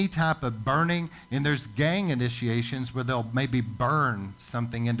down, and any type of burning, and there's gang initiations where they'll maybe burn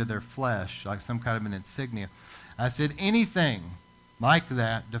something into their flesh, like some kind of an insignia. I said, anything like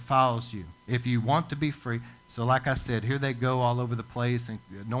that defiles you if you want to be free. So like I said, here they go all over the place and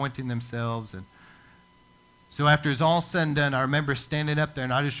anointing themselves. And so after it's all said and done, I remember standing up there,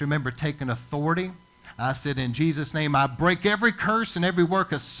 and I just remember taking authority. I said, in Jesus' name, I break every curse and every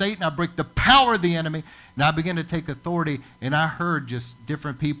work of Satan. I break the power of the enemy. And I began to take authority, and I heard just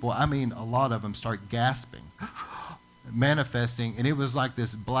different people, I mean, a lot of them start gasping, manifesting, and it was like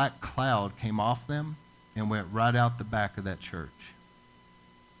this black cloud came off them and went right out the back of that church.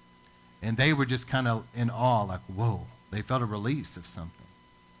 And they were just kind of in awe, like, whoa. They felt a release of something.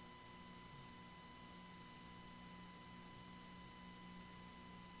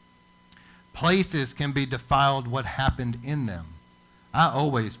 Places can be defiled what happened in them. I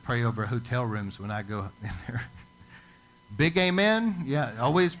always pray over hotel rooms when I go in there. Big amen? Yeah,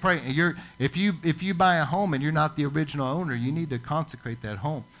 always pray. If you buy a home and you're not the original owner, you need to consecrate that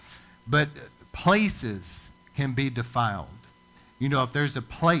home. But places can be defiled. You know, if there's a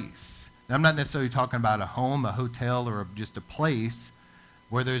place, I'm not necessarily talking about a home, a hotel, or just a place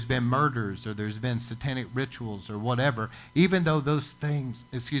where there's been murders or there's been satanic rituals or whatever, even though those things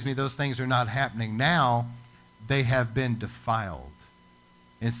are not happening now, they have been defiled.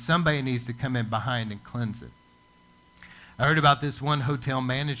 And somebody needs to come in behind and cleanse it. I heard about this one hotel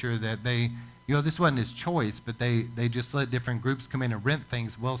manager that this wasn't his choice, but they just let different groups come in and rent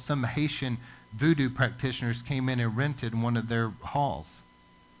things. Well, some Haitian voodoo practitioners came in and rented one of their halls.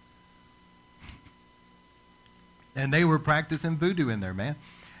 And they were practicing voodoo in there, man.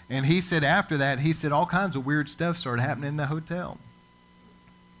 And he said after that, all kinds of weird stuff started happening in the hotel.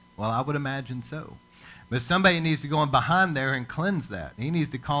 Well, I would imagine so. But somebody needs to go in behind there and cleanse that. He needs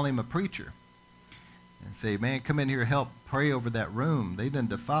to call him a preacher and say, man, come in here, help pray over that room. They done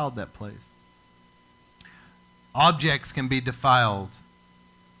defiled that place. Objects can be defiled.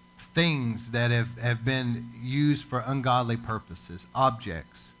 Things that have been used for ungodly purposes,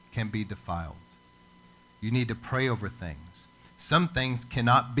 objects can be defiled. You need to pray over things. Some things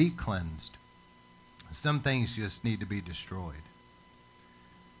cannot be cleansed. Some things just need to be destroyed.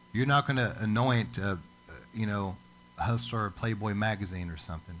 You're not going to anoint, Hustler or Playboy magazine or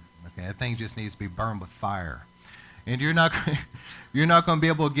something. Okay, that thing just needs to be burned with fire. And you're not going to be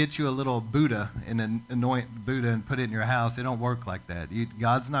able to get you a little Buddha and anoint Buddha and put it in your house. It don't work like that.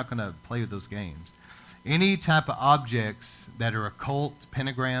 God's not going to play with those games. Any type of objects that are occult,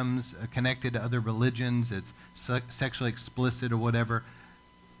 pentagrams, connected to other religions, it's sexually explicit or whatever,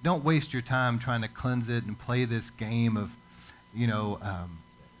 don't waste your time trying to cleanse it and play this game of,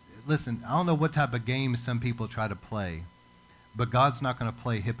 listen, I don't know what type of game some people try to play, but God's not going to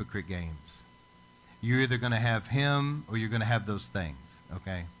play hypocrite games. You're either going to have him or you're going to have those things,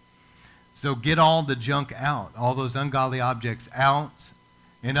 okay? So get all the junk out, all those ungodly objects out,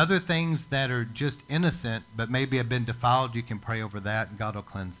 and other things that are just innocent but maybe have been defiled, you can pray over that and God will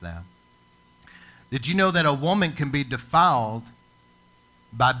cleanse that. Did you know that a woman can be defiled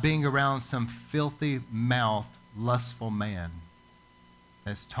by being around some filthy mouth, lustful man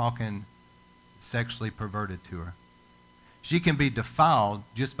that's talking sexually perverted to her? She can be defiled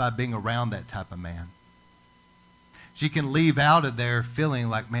just by being around that type of man. She can leave out of there feeling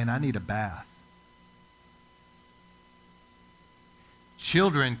like, man, I need a bath.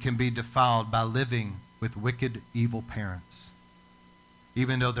 Children can be defiled by living with wicked, evil parents.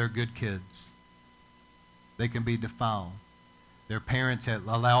 Even though they're good kids, they can be defiled. Their parents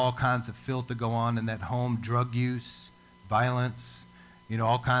allow all kinds of filth to go on in that home, drug use, violence,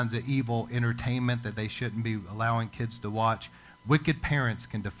 all kinds of evil entertainment that they shouldn't be allowing kids to watch. Wicked parents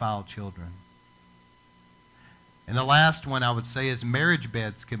can defile children. And the last one I would say is marriage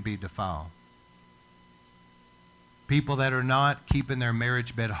beds can be defiled. People that are not keeping their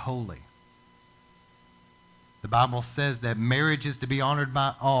marriage bed holy. The Bible says that marriage is to be honored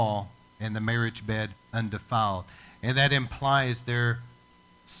by all and the marriage bed undefiled. And that implies they're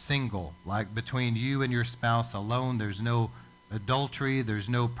single, like between you and your spouse alone. There's no adultery, there's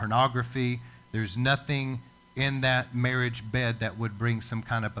no pornography, there's nothing in that marriage bed that would bring some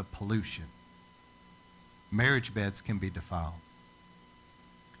kind of a pollution. Marriage beds can be defiled.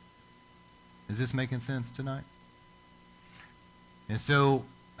 Is this making sense tonight? And so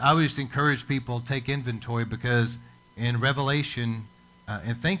I would just encourage people to take inventory, because in Revelation,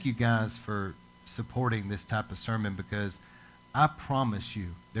 and thank you guys for supporting this type of sermon, because I promise you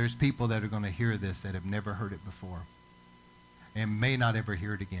there's people that are going to hear this that have never heard it before and may not ever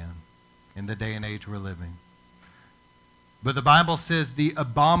hear it again in the day and age we're living. But the Bible says the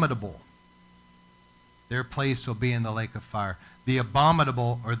abominable, their place will be in the lake of fire. The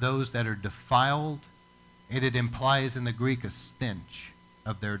abominable are those that are defiled, and it implies in the Greek a stench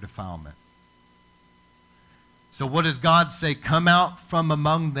of their defilement. So what does God say? Come out from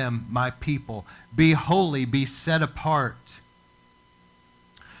among them, my people. Be holy, be set apart.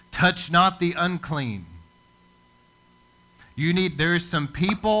 Touch not the unclean. There's some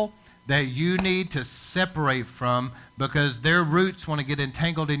people that you need to separate from, because their roots want to get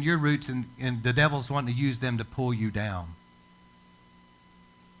entangled in your roots, and the devil's wanting to use them to pull you down.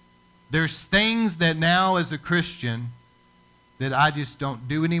 There's things that now as a Christian that I just don't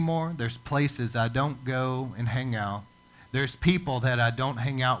do anymore. There's places I don't go and hang out. There's people that I don't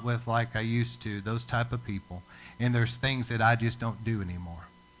hang out with like I used to, those type of people. And there's things that I just don't do anymore.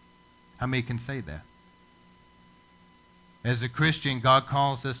 How many can say that? As a Christian, God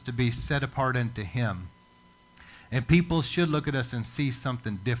calls us to be set apart unto Him. And people should look at us and see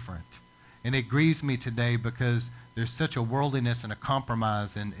something different. And it grieves me today because there's such a worldliness and a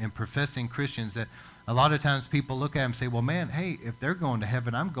compromise in professing Christians that a lot of times people look at them and say, well, man, hey, if they're going to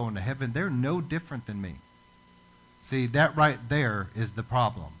heaven, I'm going to heaven. They're no different than me. See, that right there is the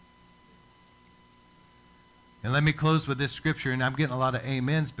problem. And let me close with this scripture, and I'm getting a lot of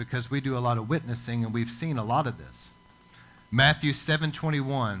amens because we do a lot of witnessing, and we've seen a lot of this. Matthew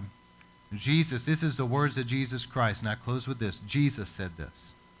 7:21, Jesus, this is the words of Jesus Christ, and I close with this. Jesus said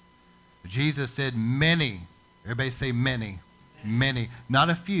this. Jesus said, many, everybody say many, many, not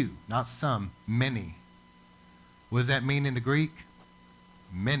a few, not some, many. What does that mean in the Greek?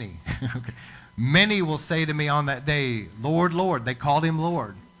 Many. Okay. Many will say to me on that day, Lord, Lord. They called him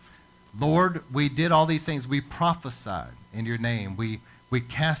Lord. Lord, we did all these things. We prophesied in your name. We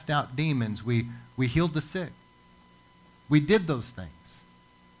cast out demons. We healed the sick. We did those things.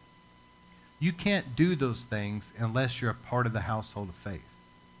 You can't do those things unless you're a part of the household of faith.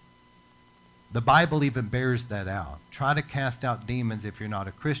 The Bible even bears that out. Try to cast out demons if you're not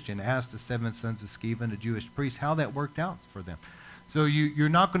a Christian. Ask the 7 sons of Sceva, a Jewish priest, how that worked out for them. So you're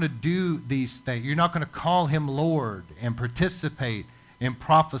not going to do these things. You're not going to call him Lord and participate in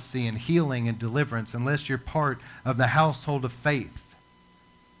prophecy and healing and deliverance unless you're part of the household of faith.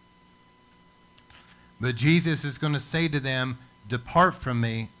 But Jesus is going to say to them, depart from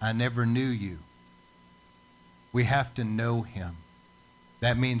me, I never knew you. We have to know him.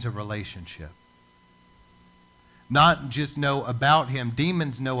 That means a relationship. Not just know about him.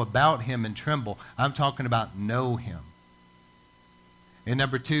 Demons know about him and tremble. I'm talking about know him. And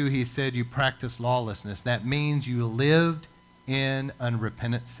number 2, he said you practice lawlessness. That means you lived in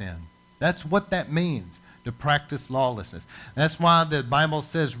unrepentant sin. That's what that means, to practice lawlessness. That's why the Bible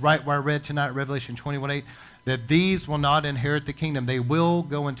says, right where I read tonight, Revelation 21:8, that these will not inherit the kingdom. They will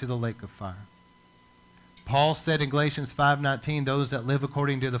go into the lake of fire. Paul said in Galatians 5:19, those that live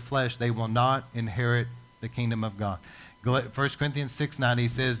according to the flesh, they will not inherit the kingdom of God. 1 Corinthians 6:9, he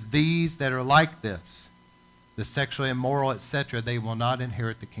says, these that are like this, the sexually immoral, etc., they will not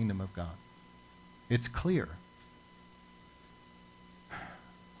inherit the kingdom of God. It's clear.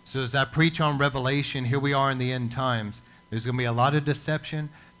 So as I preach on Revelation, here we are in the end times. There's going to be a lot of deception.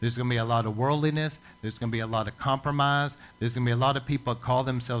 There's going to be a lot of worldliness. There's going to be a lot of compromise. There's going to be a lot of people that call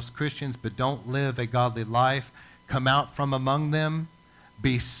themselves Christians but don't live a godly life. Come out from among them.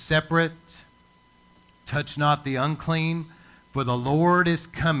 Be separate. Touch not the unclean. For the Lord is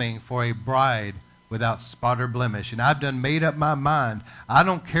coming for a bride without spot or blemish. And I've done made up my mind. I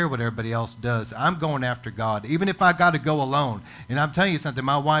don't care what everybody else does. I'm going after God, even if I got to go alone. And I'm telling you something,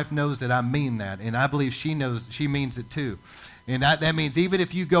 my wife knows that I mean that, and I believe she knows, she means it too. And that means even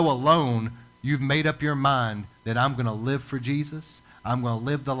if you go alone, you've made up your mind that I'm going to live for Jesus. I'm going to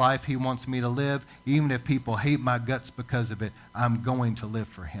live the life he wants me to live. Even if people hate my guts because of it, I'm going to live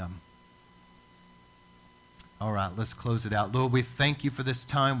for him. All right, let's close it out. Lord, we thank you for this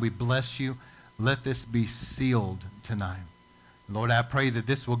time. We bless you. Let this be sealed tonight. Lord, I pray that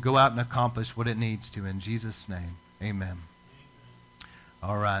this will go out and accomplish what it needs to. In Jesus' name, amen.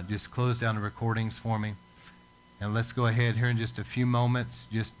 All right, just close down the recordings for me. And let's go ahead here in just a few moments,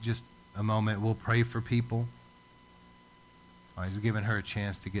 just a moment. We'll pray for people. All right, he's giving her a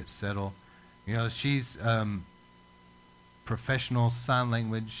chance to get settled. You know, she's professional sign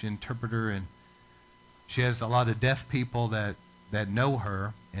language interpreter, and she has a lot of deaf people that know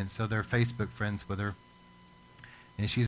her, and so they're Facebook friends with her. And she's